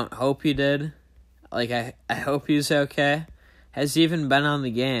 I don't hope he did. Like, I hope he's okay. Has he even been on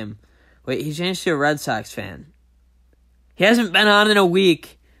the game? Wait, he changed to a Red Sox fan. He hasn't been on in a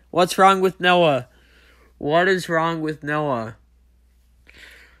week. What's wrong with Noah? What is wrong with Noah?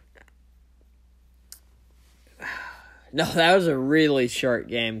 No, that was a really short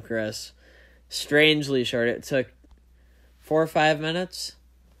game, Chris. Strangely short. It took 4 or 5 minutes.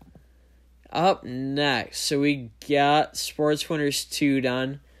 Up next, so we got Sports Winners 2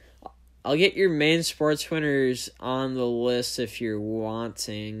 done. I'll get your main Sports Winners on the list if you're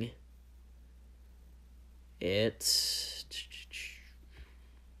wanting it.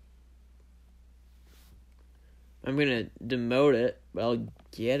 I'm going to demote it, but I'll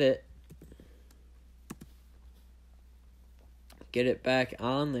get it. Get it back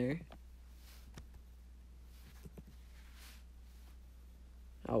on there.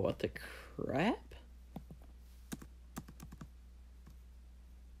 Oh, what the crap?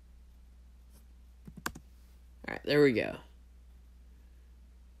 Alright, there we go.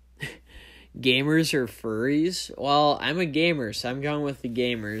 Gamers or furries? Well, I'm a gamer, so I'm going with the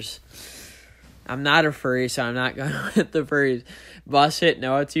gamers. I'm not a furry, so I'm not going with the furries. Bus hit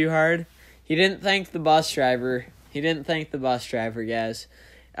Noah too hard. He didn't thank the bus driver. Guys.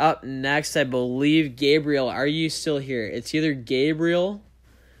 Up next, I believe Gabriel. Are you still here? It's either Gabriel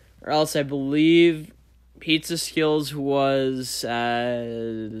or else I believe Pizza Skills was...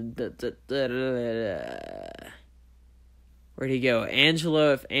 Where'd he go?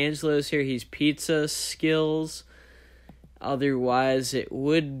 Angelo. If Angelo's here, he's Pizza Skills. Otherwise, it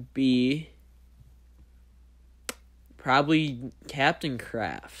would be... probably Captain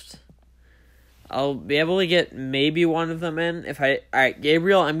Craft. I'll be able to get maybe one of them in. Alright,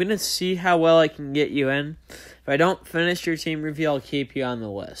 Gabriel, I'm going to see how well I can get you in. If I don't finish your team review, I'll keep you on the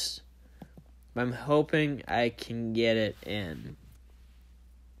list. I'm hoping I can get it in.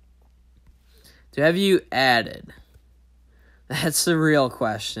 To have you added? That's the real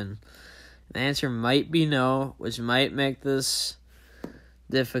question. The answer might be no, which might make this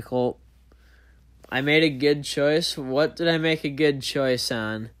difficult. I made a good choice. What did I make a good choice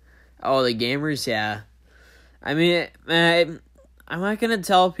on? Oh, the gamers, yeah. I mean, I'm not going to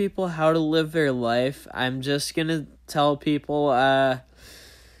tell people how to live their life. I'm just going to tell people I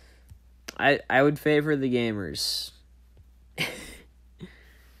would favor the gamers.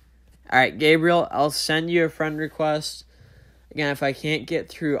 Alright, Gabriel, I'll send you a friend request. Again, if I can't get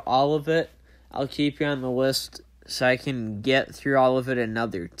through all of it, I'll keep you on the list so I can get through all of it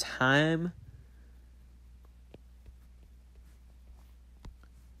another time.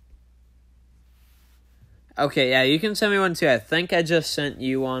 Okay, yeah, you can send me one too. I think I just sent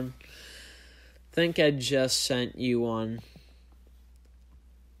you one.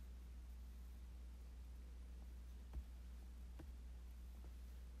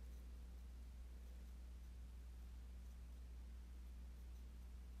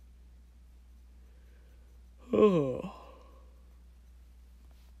 Oh.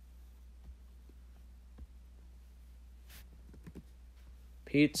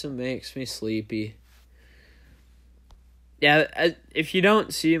 Pizza makes me sleepy. Yeah, if you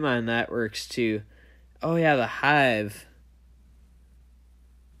don't see mine, that works too. Oh yeah, the Hive.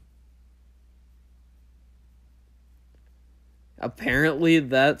 Apparently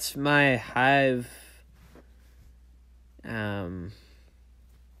that's my Hive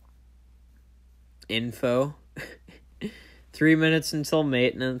info. 3 minutes until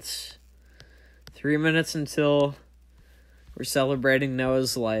maintenance. 3 minutes until we're celebrating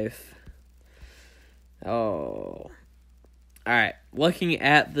Noah's life. Oh. Alright, looking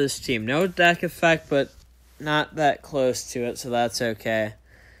at this team. No deck effect, but not that close to it, so that's okay.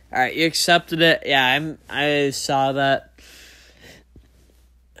 Alright, you accepted it. Yeah, I saw that.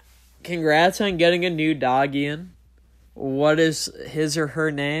 Congrats on getting a new dog, Ian. What is his or her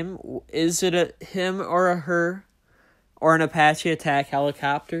name? Is it a him or a her? Or an Apache attack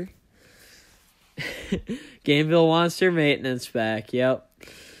helicopter? Gameville wants their maintenance back, yep.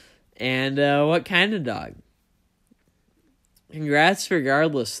 And what kind of dog? Congrats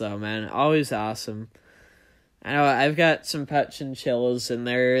regardless, though, man. Always awesome. I know I've got some pet chinchillas, and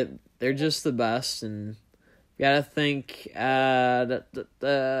they're just the best, and gotta think, I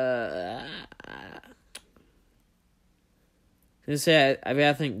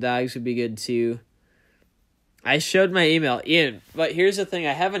gotta think dogs would be good too. I showed my email, Ian, but here's the thing.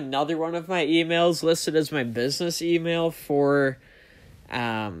 I have another one of my emails listed as my business email for,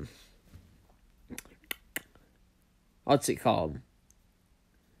 what's it called?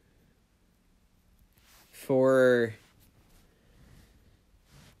 For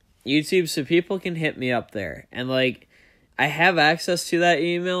YouTube, so people can hit me up there. And, like, I have access to that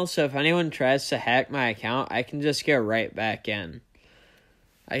email, so if anyone tries to hack my account, I can just go right back in.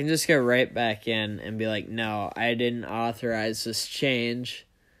 I can just go right back in and be like, no, I didn't authorize this change.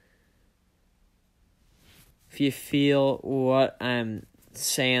 If you feel what I'm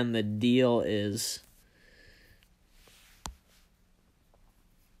saying the deal is.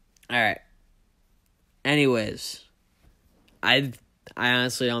 Alright. Anyways. I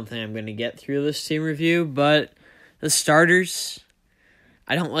honestly don't think I'm going to get through this team review, but the starters,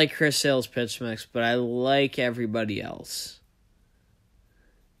 I don't like Chris Sale's pitch mix, but I like everybody else.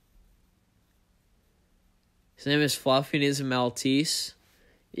 His name is Fluffy and he's a Maltese.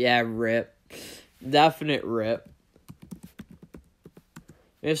 Yeah, rip. Definite rip.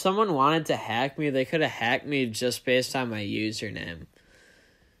 If someone wanted to hack me, they could have hacked me just based on my username.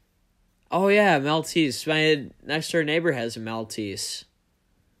 Oh yeah, Maltese. My next door neighbor has a Maltese.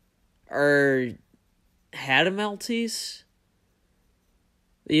 Or had a Maltese?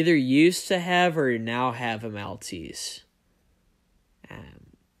 They either used to have or now have a Maltese.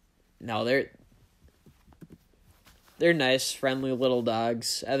 No, they're nice, friendly little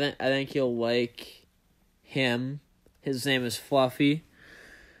dogs. I think you'll like him. His name is Fluffy.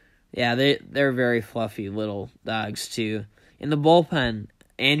 Yeah, they're very fluffy little dogs too. In the bullpen,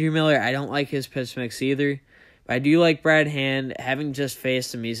 Andrew Miller, I don't like his pitch mix either. But I do like Brad Hand. Having just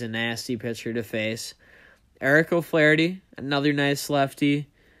faced him, he's a nasty pitcher to face. Eric O'Flaherty, another nice lefty.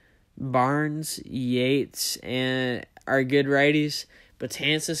 Barnes, Yates, and are good righties.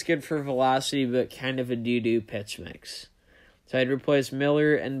 Betances good for velocity, but kind of a doo-doo pitch mix. So I'd replace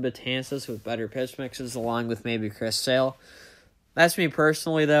Miller and Betances with better pitch mixes, along with maybe Chris Sale. That's me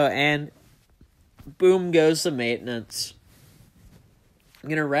personally, though, and boom goes the maintenance. I'm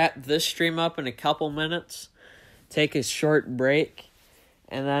going to wrap this stream up in a couple minutes, take a short break,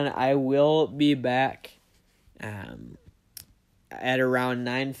 and then I will be back at around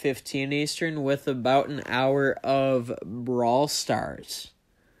 9:15 Eastern with about an hour of Brawl Stars.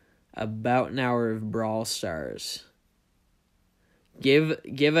 About an hour of Brawl Stars.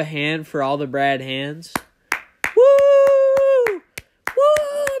 Give a hand for all the Brad Hands. Woo! Woo!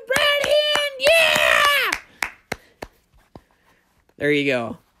 Brad Hand, yeah! There you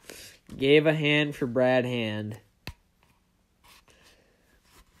go. Gave a hand for Brad Hand.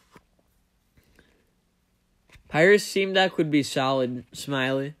 Pirates team deck would be solid,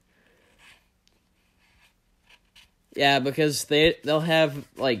 Smiley. Yeah, because they'll have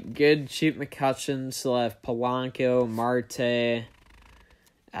like good cheap McCutcheons. They'll have Polanco, Marte,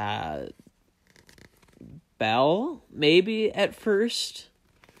 Bell, maybe at first.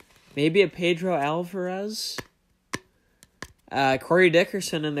 Maybe a Pedro Alvarez. Corey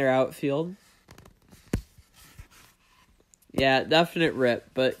Dickerson in their outfield. Yeah, definite rip.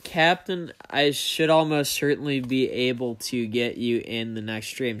 But Captain, I should almost certainly be able to get you in the next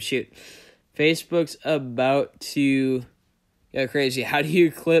stream. Shoot. Facebook's about to go crazy. How do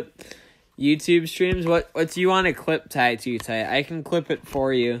you clip YouTube streams? What do you want to clip tie to, Ty? I can clip it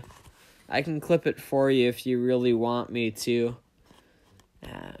for you. I can clip it for you if you really want me to.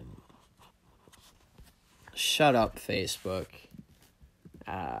 Shut up, Facebook.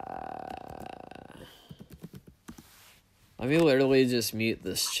 Let me literally just mute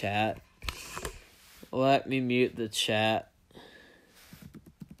this chat. Let me mute the chat.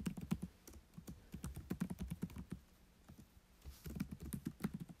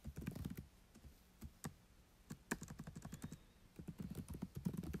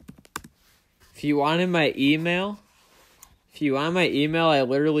 If you wanted my email, I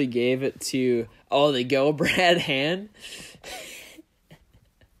literally gave it to, the Go Brad Hand.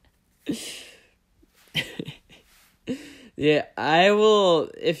 Yeah, I will,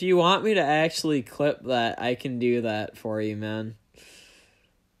 if you want me to actually clip that, I can do that for you, man.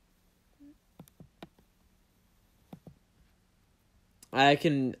 I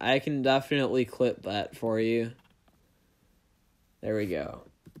can definitely clip that for you. There we go.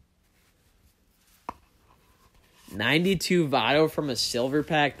 92 Votto from a silver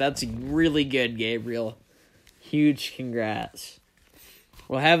pack. That's really good, Gabriel. Huge congrats.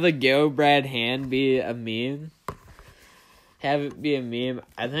 We'll have the Go Brad Hand be a meme. Have it be a meme.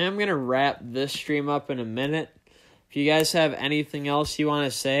 I think I'm going to wrap this stream up in a minute. If you guys have anything else you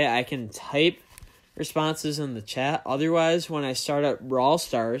want to say, I can type responses in the chat. Otherwise, when I start up Brawl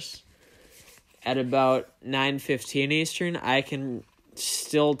Stars at about 9:15 Eastern, I can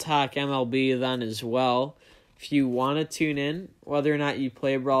still talk MLB then as well. If you want to tune in, whether or not you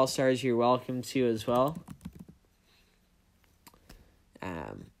play Brawl Stars, you're welcome to as well.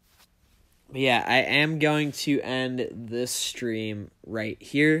 But yeah, I am going to end this stream right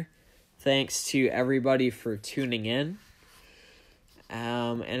here. Thanks to everybody for tuning in.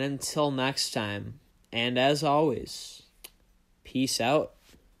 And until next time, and as always, peace out.